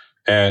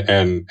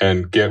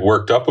get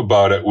worked up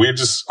about it,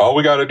 all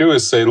we got to do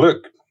is say,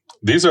 look,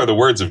 these are the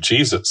words of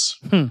Jesus.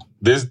 The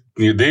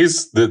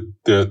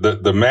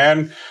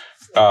man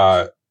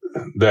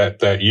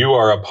that you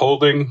are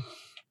upholding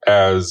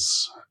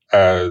as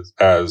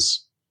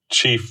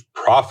chief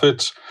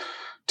prophet,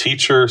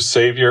 teacher,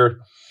 savior,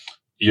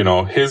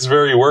 his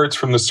very words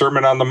from the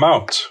Sermon on the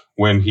Mount,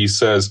 when he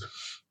says,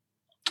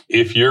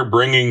 if you're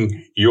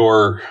bringing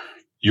your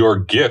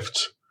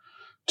gift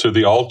to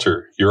the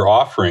altar, your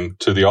offering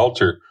to the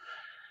altar,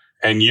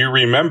 and you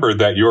remember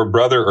that your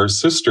brother or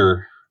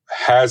sister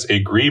has a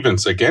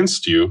grievance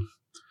against you,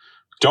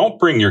 don't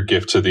bring your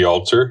gift to the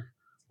altar.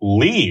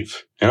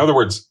 Leave. In other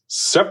words,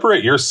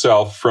 separate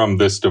yourself from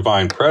this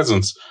divine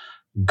presence.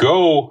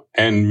 Go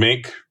and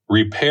make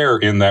repair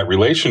in that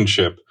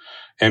relationship.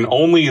 And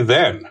only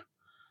then,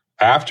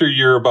 after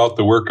you're about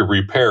the work of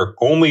repair,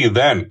 only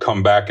then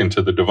come back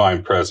into the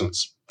divine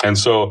presence. And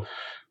so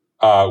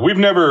we've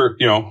never,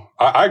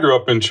 I grew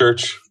up in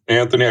church,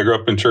 Anthony. I grew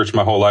up in church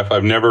my whole life.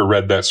 I've never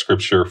read that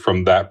scripture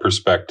from that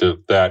perspective,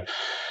 that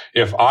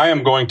if I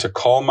am going to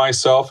call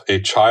myself a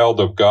child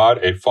of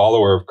God, a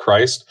follower of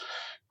Christ,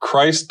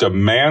 Christ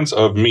demands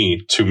of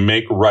me to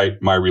make right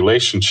my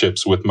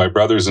relationships with my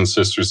brothers and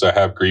sisters that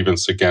have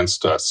grievance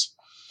against us.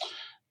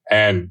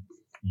 And,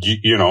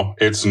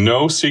 it's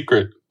no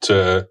secret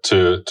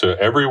to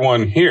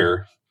everyone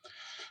here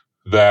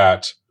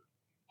that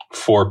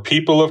for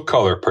people of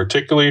color,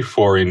 particularly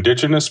for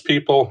Indigenous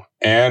people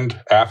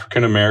and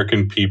African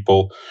American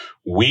people,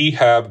 we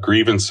have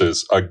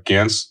grievances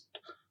against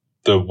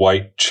the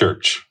white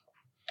church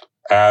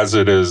as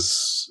it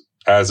is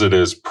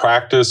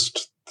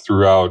practiced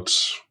throughout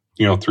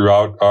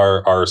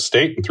our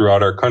state and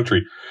throughout our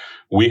country.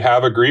 We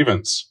have a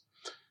grievance.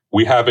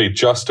 We have a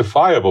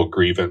justifiable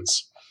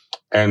grievance.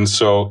 And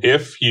so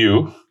if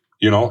you,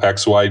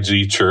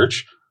 XYZ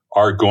church,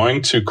 are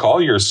going to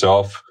call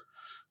yourself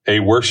a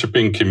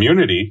worshiping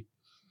community,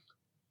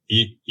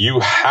 you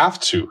have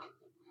to.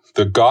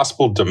 The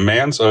gospel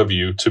demands of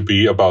you to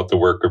be about the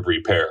work of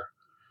repair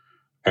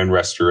and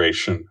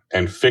restoration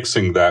and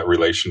fixing that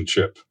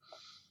relationship.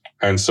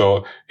 And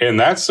so in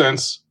that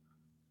sense,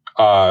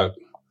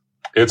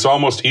 it's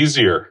almost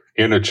easier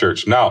in a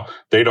church. Now,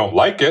 they don't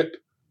like it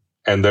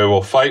and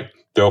they'll fight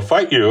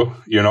you,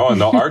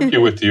 and they'll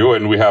argue with you.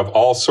 And we have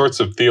all sorts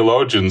of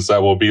theologians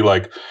that will be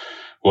like,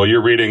 well,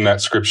 you're reading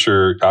that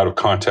scripture out of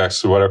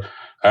context or whatever.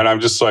 And I'm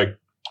just like,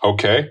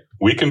 okay,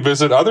 we can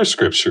visit other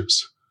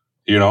scriptures.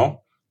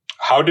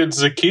 How did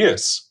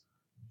Zacchaeus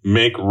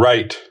make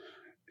right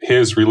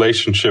his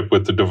relationship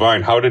with the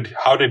divine? How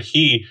did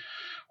he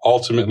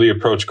ultimately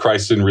approach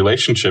Christ in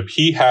relationship?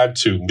 He had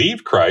to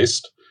leave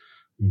Christ,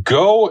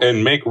 go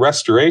and make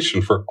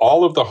restoration for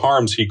all of the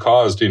harms he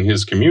caused in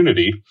his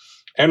community.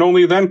 And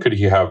only then could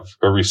he have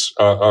a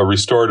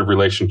restorative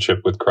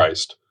relationship with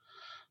Christ.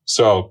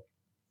 So,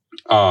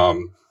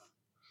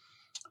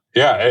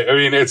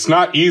 it's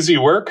not easy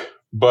work,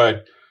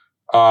 but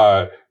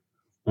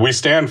we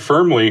stand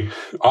firmly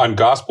on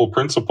gospel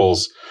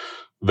principles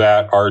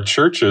that our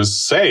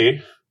churches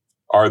say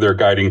are their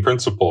guiding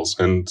principles.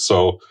 And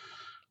so,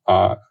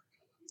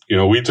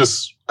 we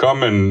just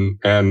come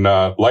and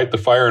light the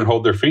fire and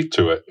hold their feet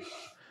to it.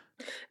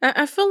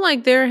 I feel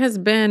like there has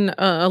been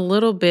a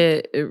little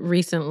bit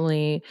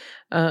recently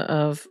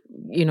of,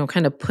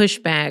 kind of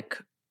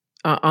pushback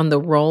on the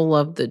role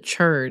of the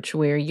church,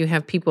 where you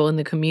have people in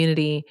the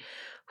community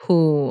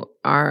who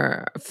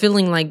are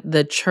feeling like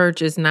the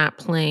church is not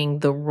playing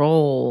the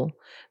role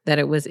that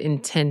it was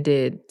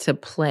intended to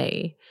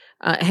play.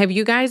 Have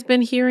you guys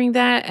been hearing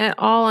that at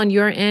all on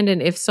your end?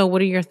 And if so,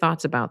 what are your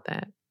thoughts about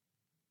that?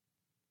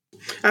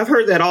 I've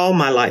heard that all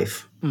my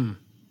life. Mm.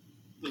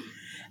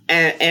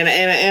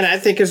 And I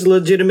think it's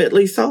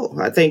legitimately so.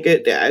 I think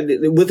it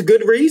with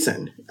good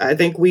reason. I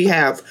think we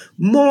have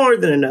more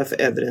than enough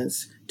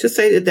evidence to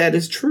say that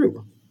is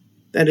true.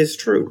 That is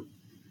true.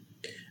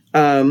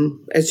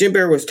 As Jim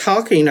Bear was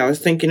talking, I was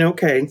thinking,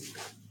 okay,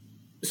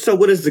 so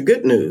what is the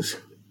good news?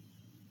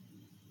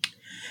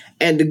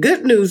 And the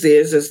good news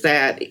is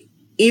that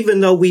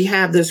even though we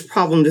have this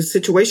problem, this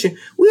situation,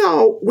 we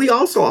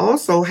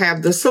also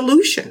have the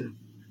solution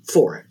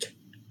for it.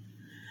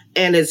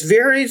 And it's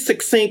very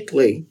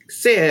succinctly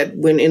said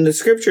when in the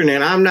scripture,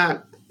 and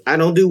I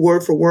don't do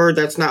word for word.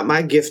 That's not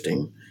my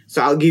gifting.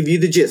 So I'll give you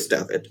the gist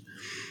of it.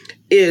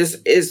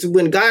 Is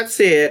when God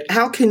said,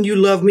 how can you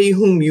love me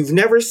whom you've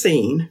never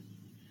seen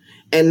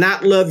and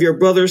not love your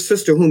brother or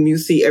sister whom you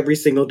see every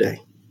single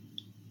day?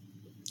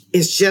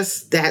 It's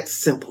just that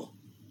simple.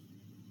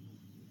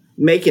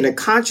 Making a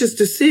conscious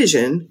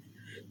decision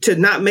to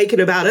not make it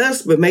about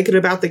us, but make it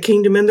about the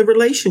kingdom and the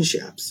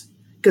relationships.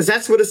 Because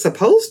that's what it's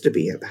supposed to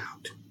be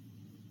about.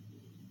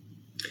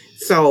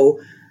 So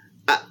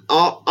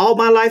all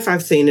my life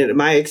I've seen it.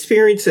 My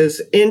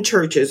experiences in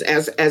churches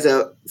as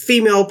a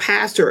female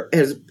pastor,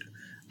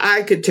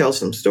 I could tell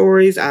some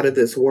stories out of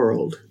this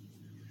world.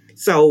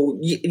 So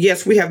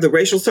yes, we have the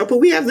racial stuff, but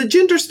we have the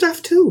gender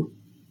stuff too.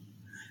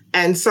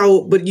 And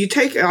so, but you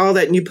take all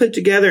that and you put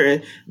together,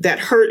 and that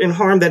hurt and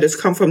harm that has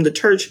come from the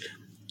church,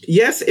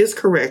 yes, is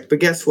correct. But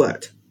guess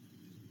what?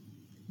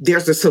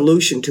 There's a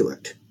solution to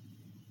it.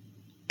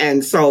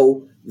 And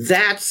so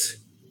that's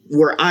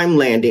where I'm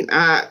landing.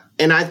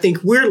 And I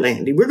think we're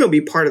landing. We're going to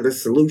be part of the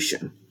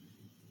solution.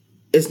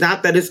 It's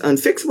not that it's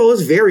unfixable.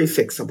 It's very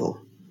fixable.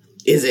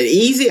 Is it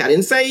easy? I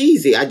didn't say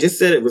easy. I just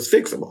said it was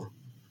fixable,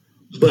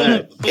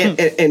 but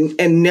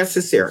and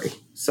necessary.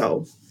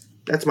 So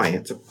that's my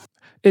answer.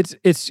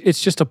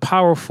 It's just a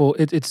powerful.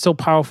 It's so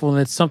powerful, and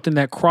it's something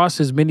that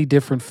crosses many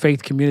different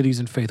faith communities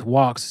and faith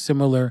walks.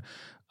 Similar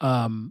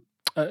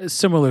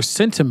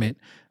sentiment.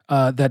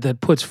 That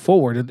puts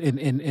forward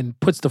and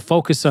puts the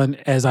focus on,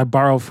 as I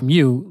borrow from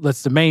you,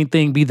 let's the main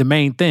thing be the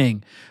main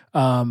thing.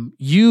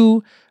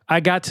 I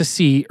got to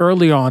see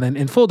early on, and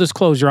in full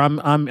disclosure,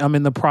 I'm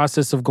in the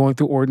process of going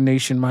through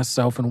ordination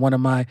myself, and one of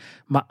my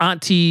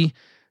auntie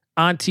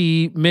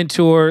auntie,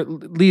 mentor,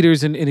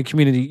 leaders in a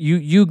community.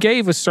 You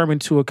gave a sermon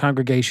to a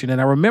congregation,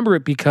 and I remember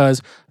it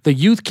because the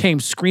youth came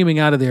screaming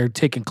out of there,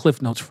 taking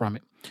cliff notes from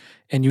it.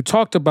 And you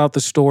talked about the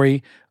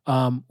story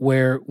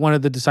where one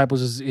of the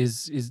disciples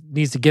is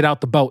needs to get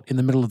out the boat in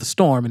the middle of the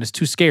storm and is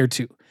too scared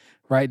to,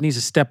 right? Needs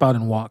to step out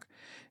and walk.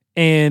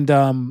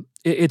 And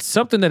it's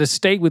something that has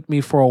stayed with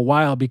me for a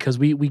while because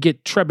we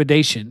get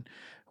trepidation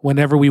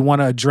whenever we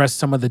want to address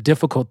some of the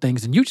difficult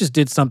things. And you just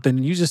did something,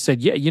 and you just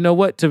said, yeah, you know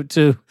what?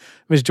 To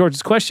Ms.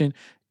 George's question,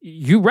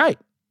 you're right.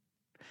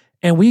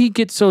 And we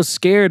get so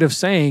scared of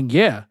saying,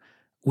 yeah,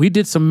 we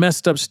did some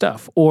messed up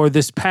stuff, or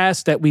this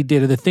past that we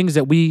did, or the things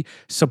that we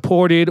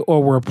supported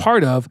or were a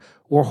part of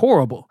were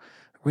horrible.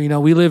 We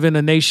live in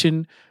a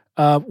nation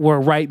where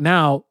right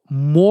now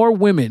more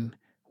women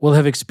will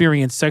have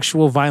experienced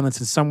sexual violence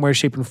in some way,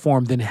 shape, and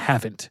form than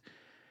haven't.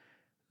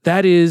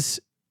 That is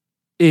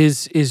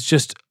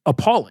just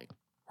appalling,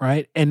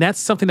 right? And that's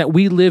something that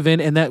we live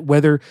in, and that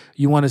whether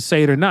you want to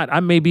say it or not,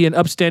 I may be an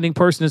upstanding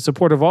person in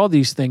support of all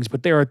these things,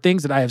 but there are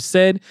things that I have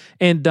said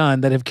and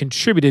done that have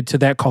contributed to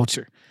that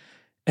culture.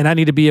 And I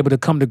need to be able to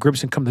come to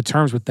grips and come to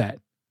terms with that.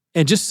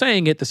 And just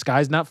saying it, the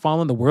sky's not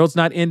falling, the world's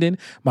not ending,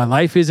 my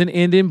life isn't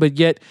ending, but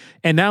yet,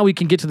 and now we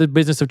can get to the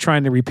business of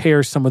trying to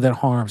repair some of that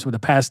harm, some of the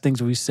past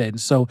things we said.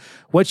 And so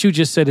what you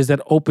just said is that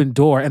open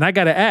door. And I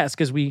got to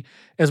ask, as we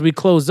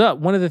close up,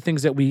 one of the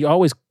things that we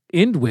always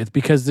end with,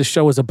 because this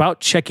show is about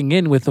checking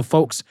in with the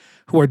folks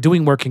who are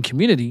doing work in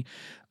community,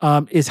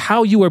 is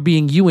how you are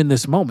being you in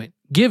this moment,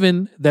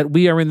 given that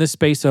we are in this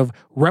space of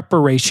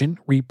reparation,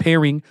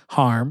 repairing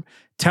harm,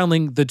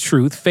 telling the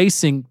truth,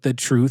 facing the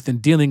truth,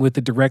 and dealing with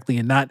it directly,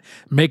 and not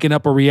making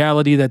up a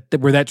reality that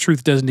where that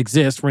truth doesn't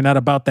exist. We're not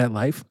about that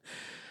life.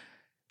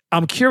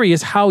 I'm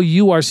curious how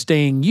you are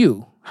staying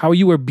you, how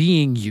you are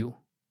being you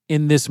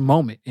in this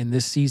moment, in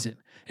this season.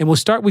 And we'll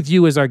start with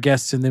you as our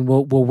guests, and then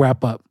we'll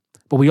wrap up.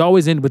 But we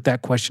always end with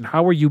that question: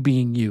 how are you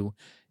being you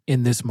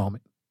in this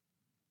moment?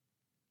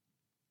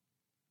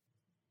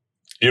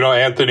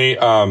 Anthony,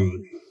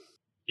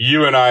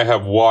 you and I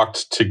have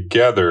walked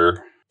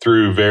together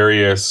through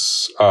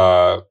various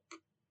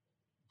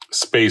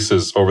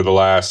spaces over the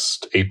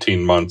last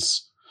 18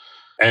 months.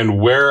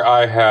 And where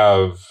I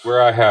have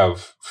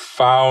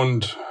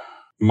found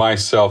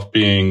myself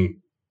being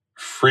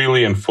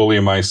freely and fully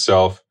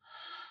myself,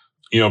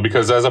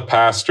 because as a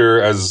pastor,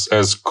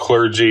 as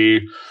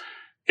clergy,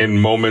 in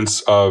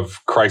moments of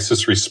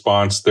crisis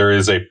response, there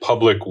is a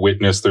public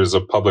witness, there's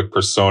a public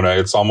persona.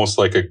 It's almost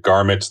like a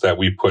garment that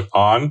we put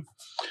on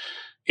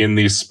in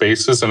these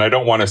spaces. And I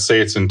don't want to say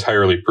it's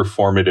entirely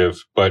performative,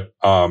 but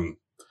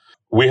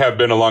we have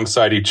been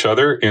alongside each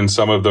other in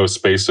some of those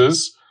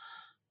spaces.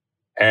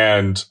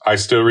 And I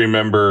still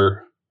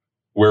remember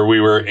where we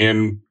were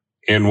in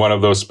one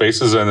of those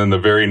spaces. And then the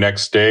very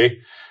next day,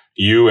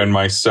 you and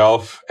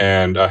myself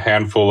and a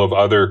handful of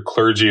other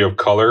clergy of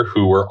color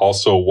who were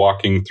also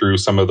walking through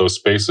some of those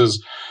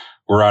spaces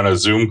were on a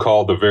Zoom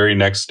call the very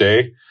next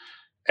day.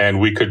 And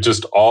we could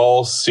just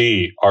all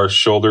see our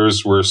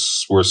shoulders were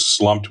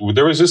slumped.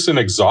 There was just an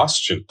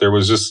exhaustion. There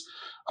was just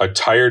a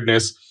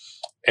tiredness.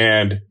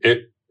 And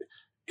it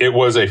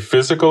was a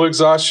physical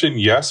exhaustion,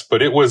 yes,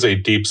 but it was a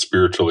deep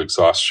spiritual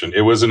exhaustion.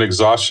 It was an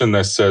exhaustion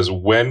that says,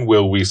 when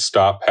will we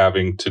stop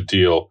having to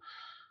deal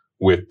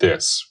with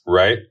this,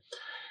 right?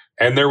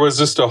 And there was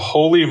just a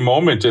holy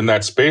moment in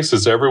that space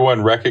as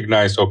everyone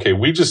recognized, okay,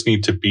 we just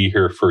need to be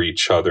here for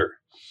each other.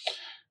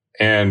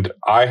 And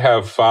I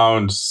have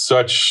found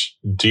such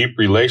deep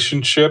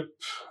relationship.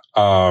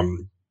 I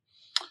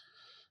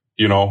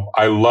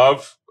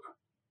love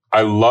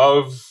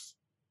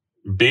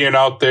being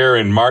out there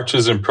in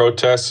marches and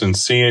protests and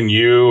seeing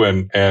you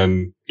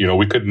and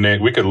we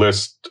could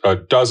list a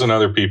dozen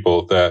other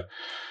people that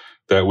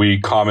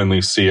we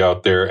commonly see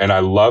out there. And I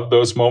love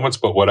those moments.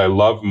 But what I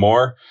love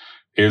more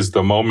is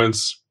the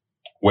moments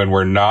when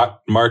we're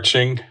not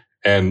marching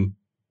and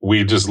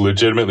we just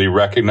legitimately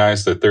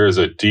recognize that there is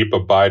a deep,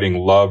 abiding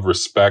love,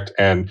 respect,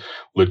 and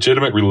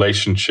legitimate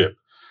relationship,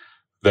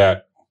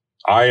 that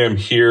I am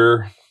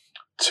here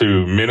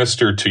to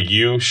minister to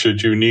you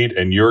should you need,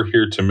 and you're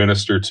here to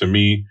minister to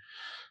me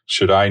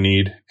should I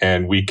need,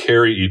 and we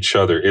carry each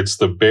other. It's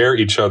the bear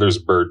each other's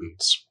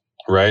burdens,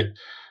 right?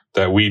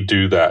 That we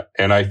do that.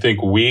 And I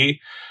think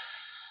we,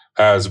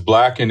 as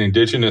Black and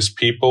Indigenous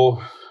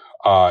people,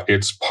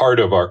 it's part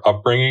of our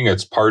upbringing.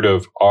 It's part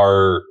of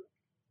our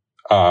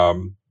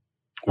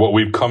what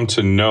we've come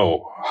to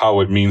know, how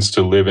it means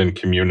to live in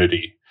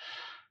community.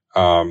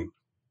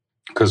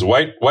 Because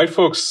white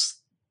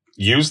folks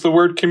use the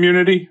word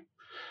community,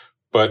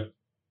 but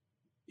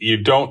you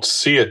don't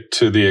see it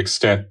to the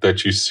extent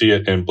that you see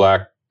it in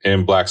black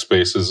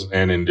spaces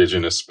and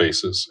Indigenous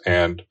spaces.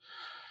 And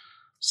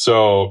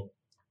so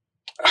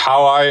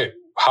how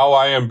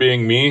I am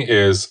being me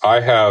is,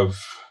 I have,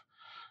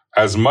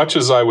 as much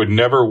as I would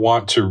never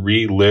want to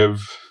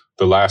relive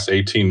the last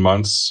 18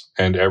 months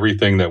and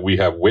everything that we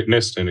have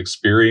witnessed and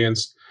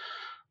experienced,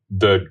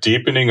 the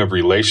deepening of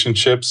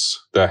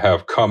relationships that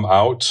have come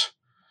out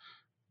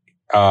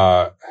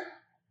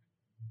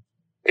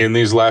in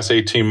these last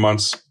 18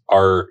 months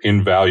are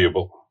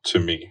invaluable to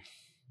me.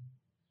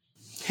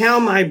 How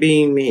am I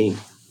being me?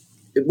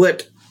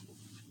 What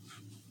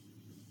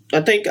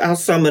I think I'll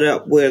sum it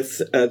up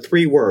with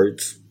 3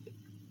 words.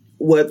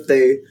 What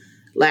the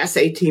last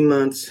 18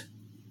 months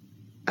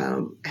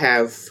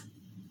have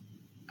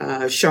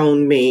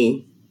shown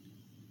me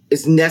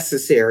is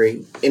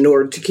necessary in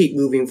order to keep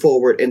moving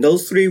forward. And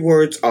those 3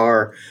 words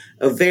are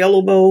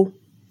available,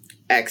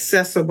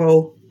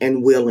 accessible,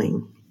 and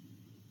willing.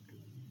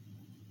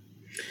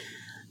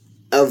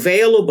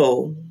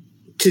 Available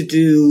to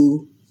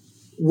do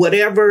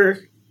whatever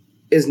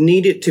is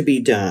needed to be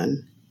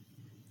done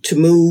to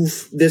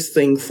move this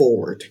thing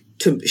forward,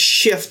 to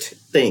shift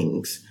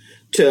things,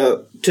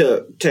 to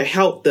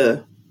help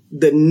the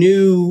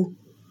new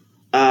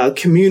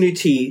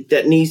community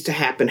that needs to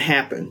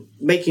happen,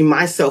 making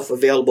myself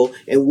available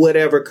in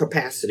whatever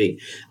capacity.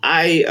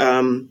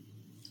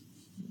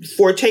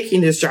 For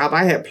taking this job,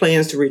 I had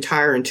plans to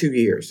retire in 2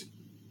 years.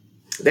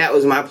 That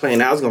was my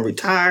plan. I was going to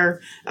retire.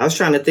 I was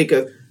trying to think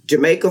of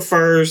Jamaica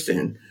first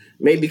and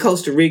maybe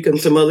Costa Rica and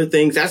some other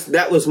things.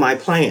 That was my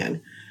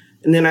plan.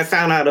 And then I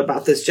found out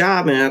about this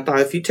job, and I thought,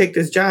 if you take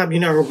this job, you're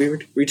not going to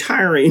be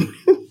retiring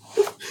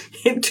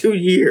in 2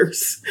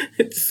 years,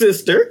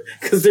 sister,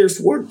 because there's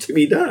work to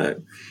be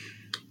done.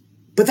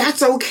 But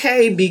that's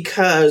okay,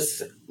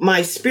 because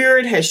my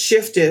spirit has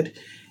shifted,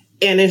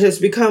 and it has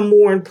become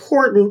more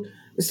important.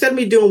 Instead of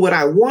me doing what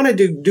I want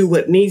to do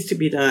what needs to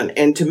be done,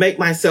 and to make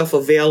myself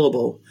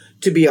available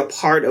to be a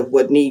part of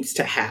what needs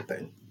to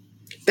happen.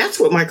 That's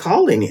what my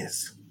calling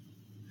is.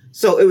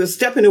 So it was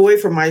stepping away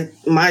from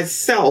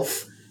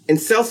myself and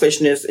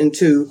selfishness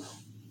into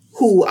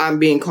who I'm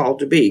being called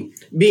to be.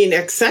 Being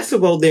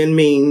accessible then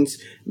means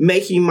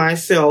making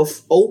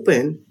myself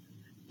open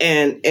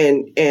and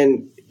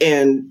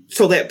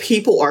so that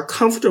people are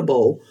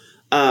comfortable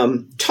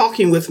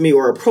talking with me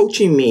or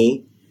approaching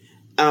me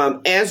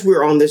as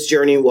we're on this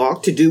journey and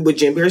walk, to do what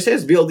Jim Bear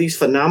says, build these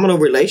phenomenal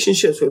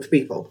relationships with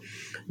people,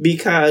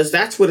 because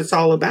that's what it's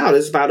all about.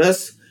 It's about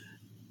us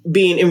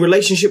being in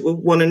relationship with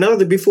one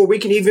another before we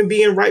can even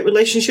be in right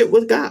relationship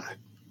with God.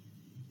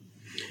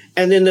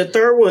 And then the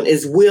third one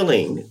is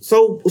willing.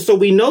 So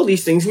we know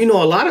these things. We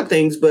know a lot of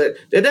things, but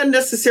that doesn't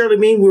necessarily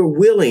mean we're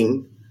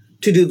willing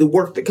to do the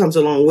work that comes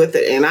along with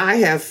it. And I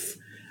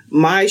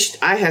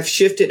have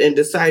shifted and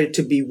decided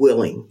to be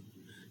willing.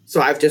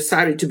 So I've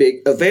decided to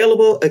be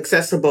available,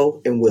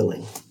 accessible, and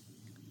willing.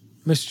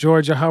 Miss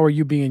Georgia, how are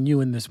you being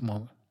you in this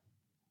moment?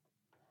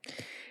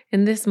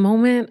 In this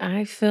moment,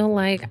 I feel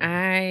like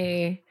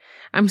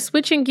I'm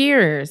switching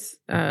gears.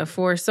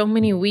 For so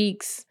many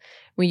weeks,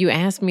 when you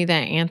asked me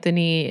that,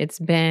 Anthony, it's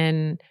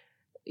been,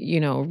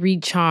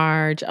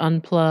 recharge,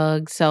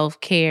 unplug,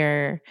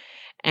 self-care.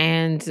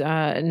 And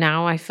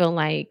now I feel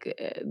like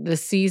the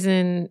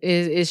season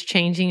is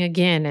changing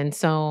again. And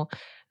so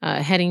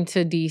heading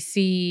to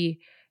DC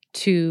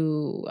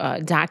to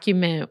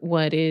document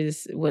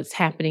what's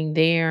happening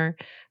there,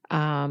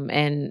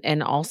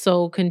 and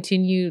also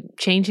continue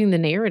changing the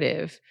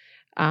narrative.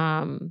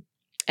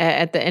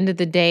 At the end of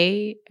the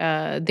day,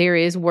 there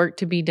is work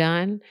to be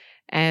done,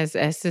 as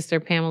Sister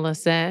Pamela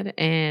said,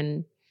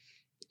 and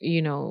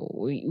you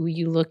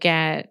look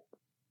at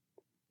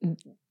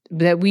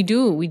that we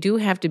do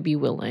have to be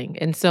willing.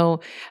 And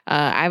so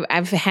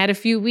I've had a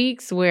few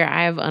weeks where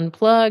I've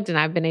unplugged and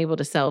I've been able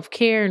to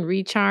self-care and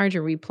recharge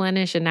and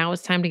replenish, and now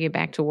it's time to get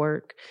back to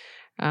work.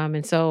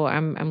 And so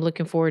I'm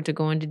looking forward to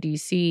going to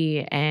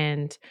DC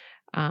and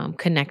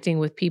connecting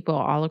with people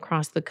all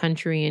across the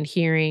country and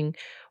hearing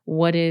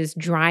what is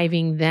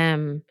driving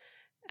them,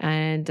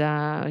 and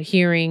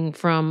hearing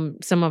from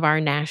some of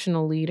our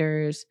national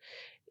leaders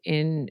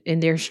in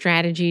their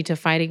strategy to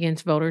fight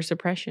against voter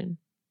suppression.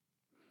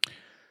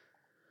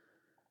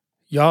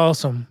 Y'all,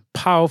 some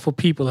powerful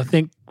people. I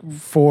think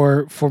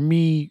for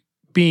me,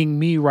 being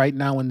me right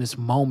now in this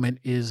moment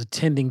is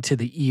attending to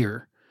the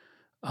ear.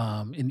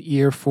 An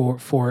ear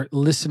for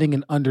listening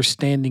and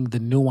understanding the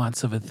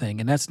nuance of a thing.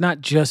 And that's not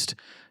just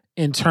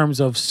in terms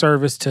of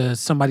service to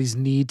somebody's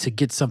need to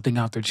get something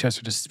out their chest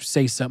or to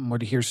say something or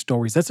to hear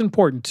stories. That's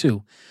important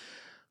too.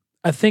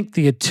 I think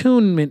the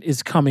attunement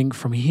is coming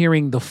from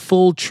hearing the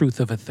full truth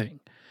of a thing.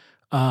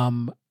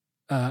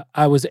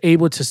 I was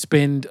able to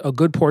spend a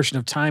good portion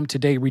of time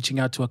today reaching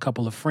out to a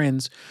couple of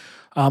friends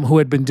who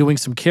had been doing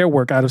some care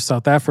work out of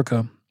South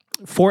Africa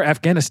for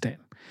Afghanistan,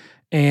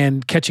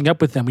 and catching up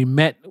with them. We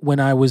met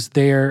when I was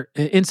there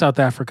in South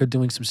Africa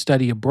doing some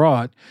study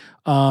abroad,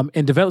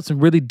 and developed some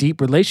really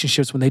deep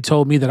relationships when they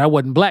told me that I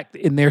wasn't Black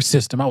in their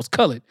system. I was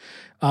colored.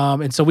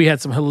 And so we had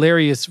some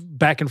hilarious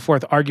back and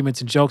forth arguments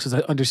and jokes as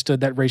I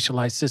understood that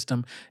racialized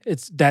system.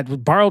 It's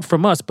that borrowed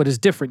from us, but is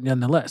different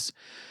nonetheless.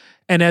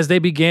 And as they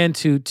began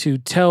to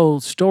tell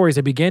stories,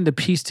 they began to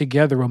piece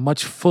together a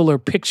much fuller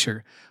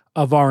picture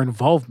of our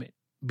involvement,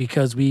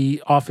 because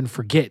we often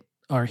forget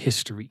our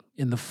history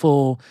in the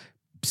full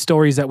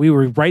stories that we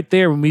were right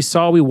there when we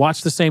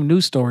watched the same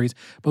news stories,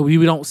 but we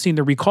don't seem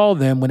to recall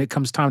them when it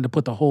comes time to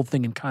put the whole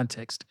thing in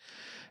context.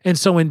 And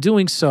so in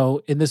doing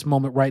so, in this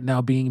moment right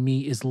now, being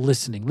me is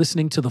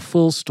listening to the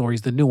full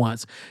stories, the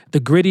nuance, the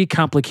gritty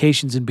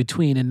complications in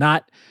between, and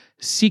not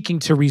seeking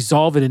to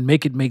resolve it and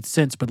make it make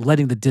sense, but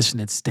letting the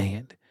dissonance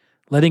stand,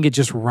 letting it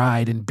just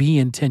ride and be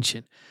in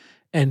tension,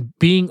 and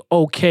being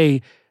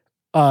okay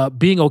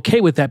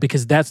with that,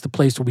 because that's the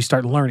place where we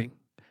start learning.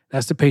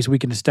 That's the place where we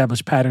can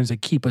establish patterns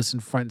that keep us in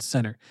front and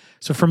center.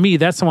 So for me,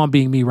 that's how I'm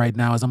being me right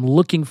now, is I'm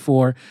looking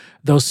for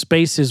those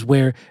spaces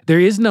where there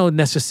is no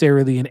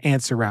necessarily an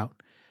answer out.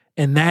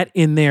 And that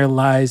in there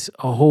lies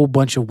a whole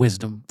bunch of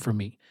wisdom for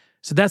me.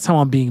 So that's how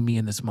I'm being me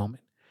in this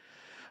moment.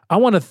 I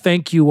want to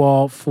thank you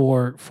all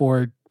for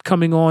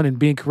coming on and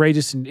being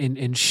courageous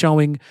and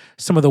showing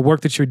some of the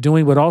work that you're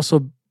doing, but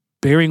also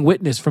bearing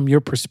witness from your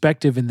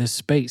perspective in this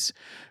space.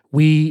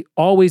 We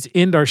always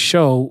end our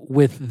show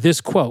with this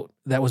quote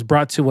that was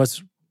brought to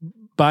us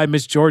by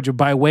Miss Georgia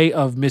by way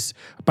of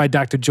by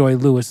Dr. Joy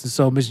Lewis. And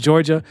so, Miss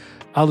Georgia,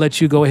 I'll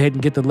let you go ahead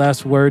and get the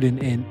last word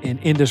and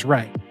end us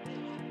right.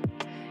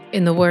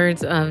 In the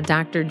words of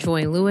Dr.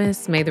 Joy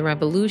Lewis, may the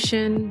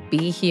revolution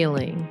be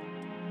healing.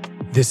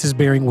 This is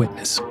Bearing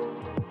Witness.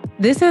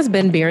 This has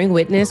been Bearing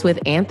Witness with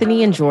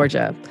Anthony and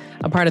Georgia,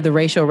 a part of the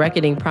racial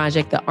reckoning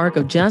project, The Arc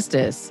of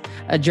Justice,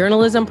 a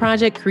journalism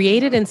project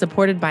created and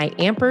supported by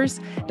Ampers,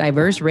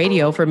 Diverse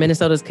Radio for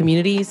Minnesota's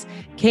Communities,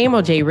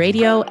 KMOJ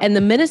Radio, and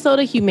the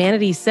Minnesota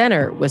Humanities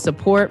Center, with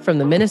support from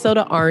the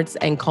Minnesota Arts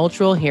and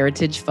Cultural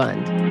Heritage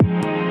Fund.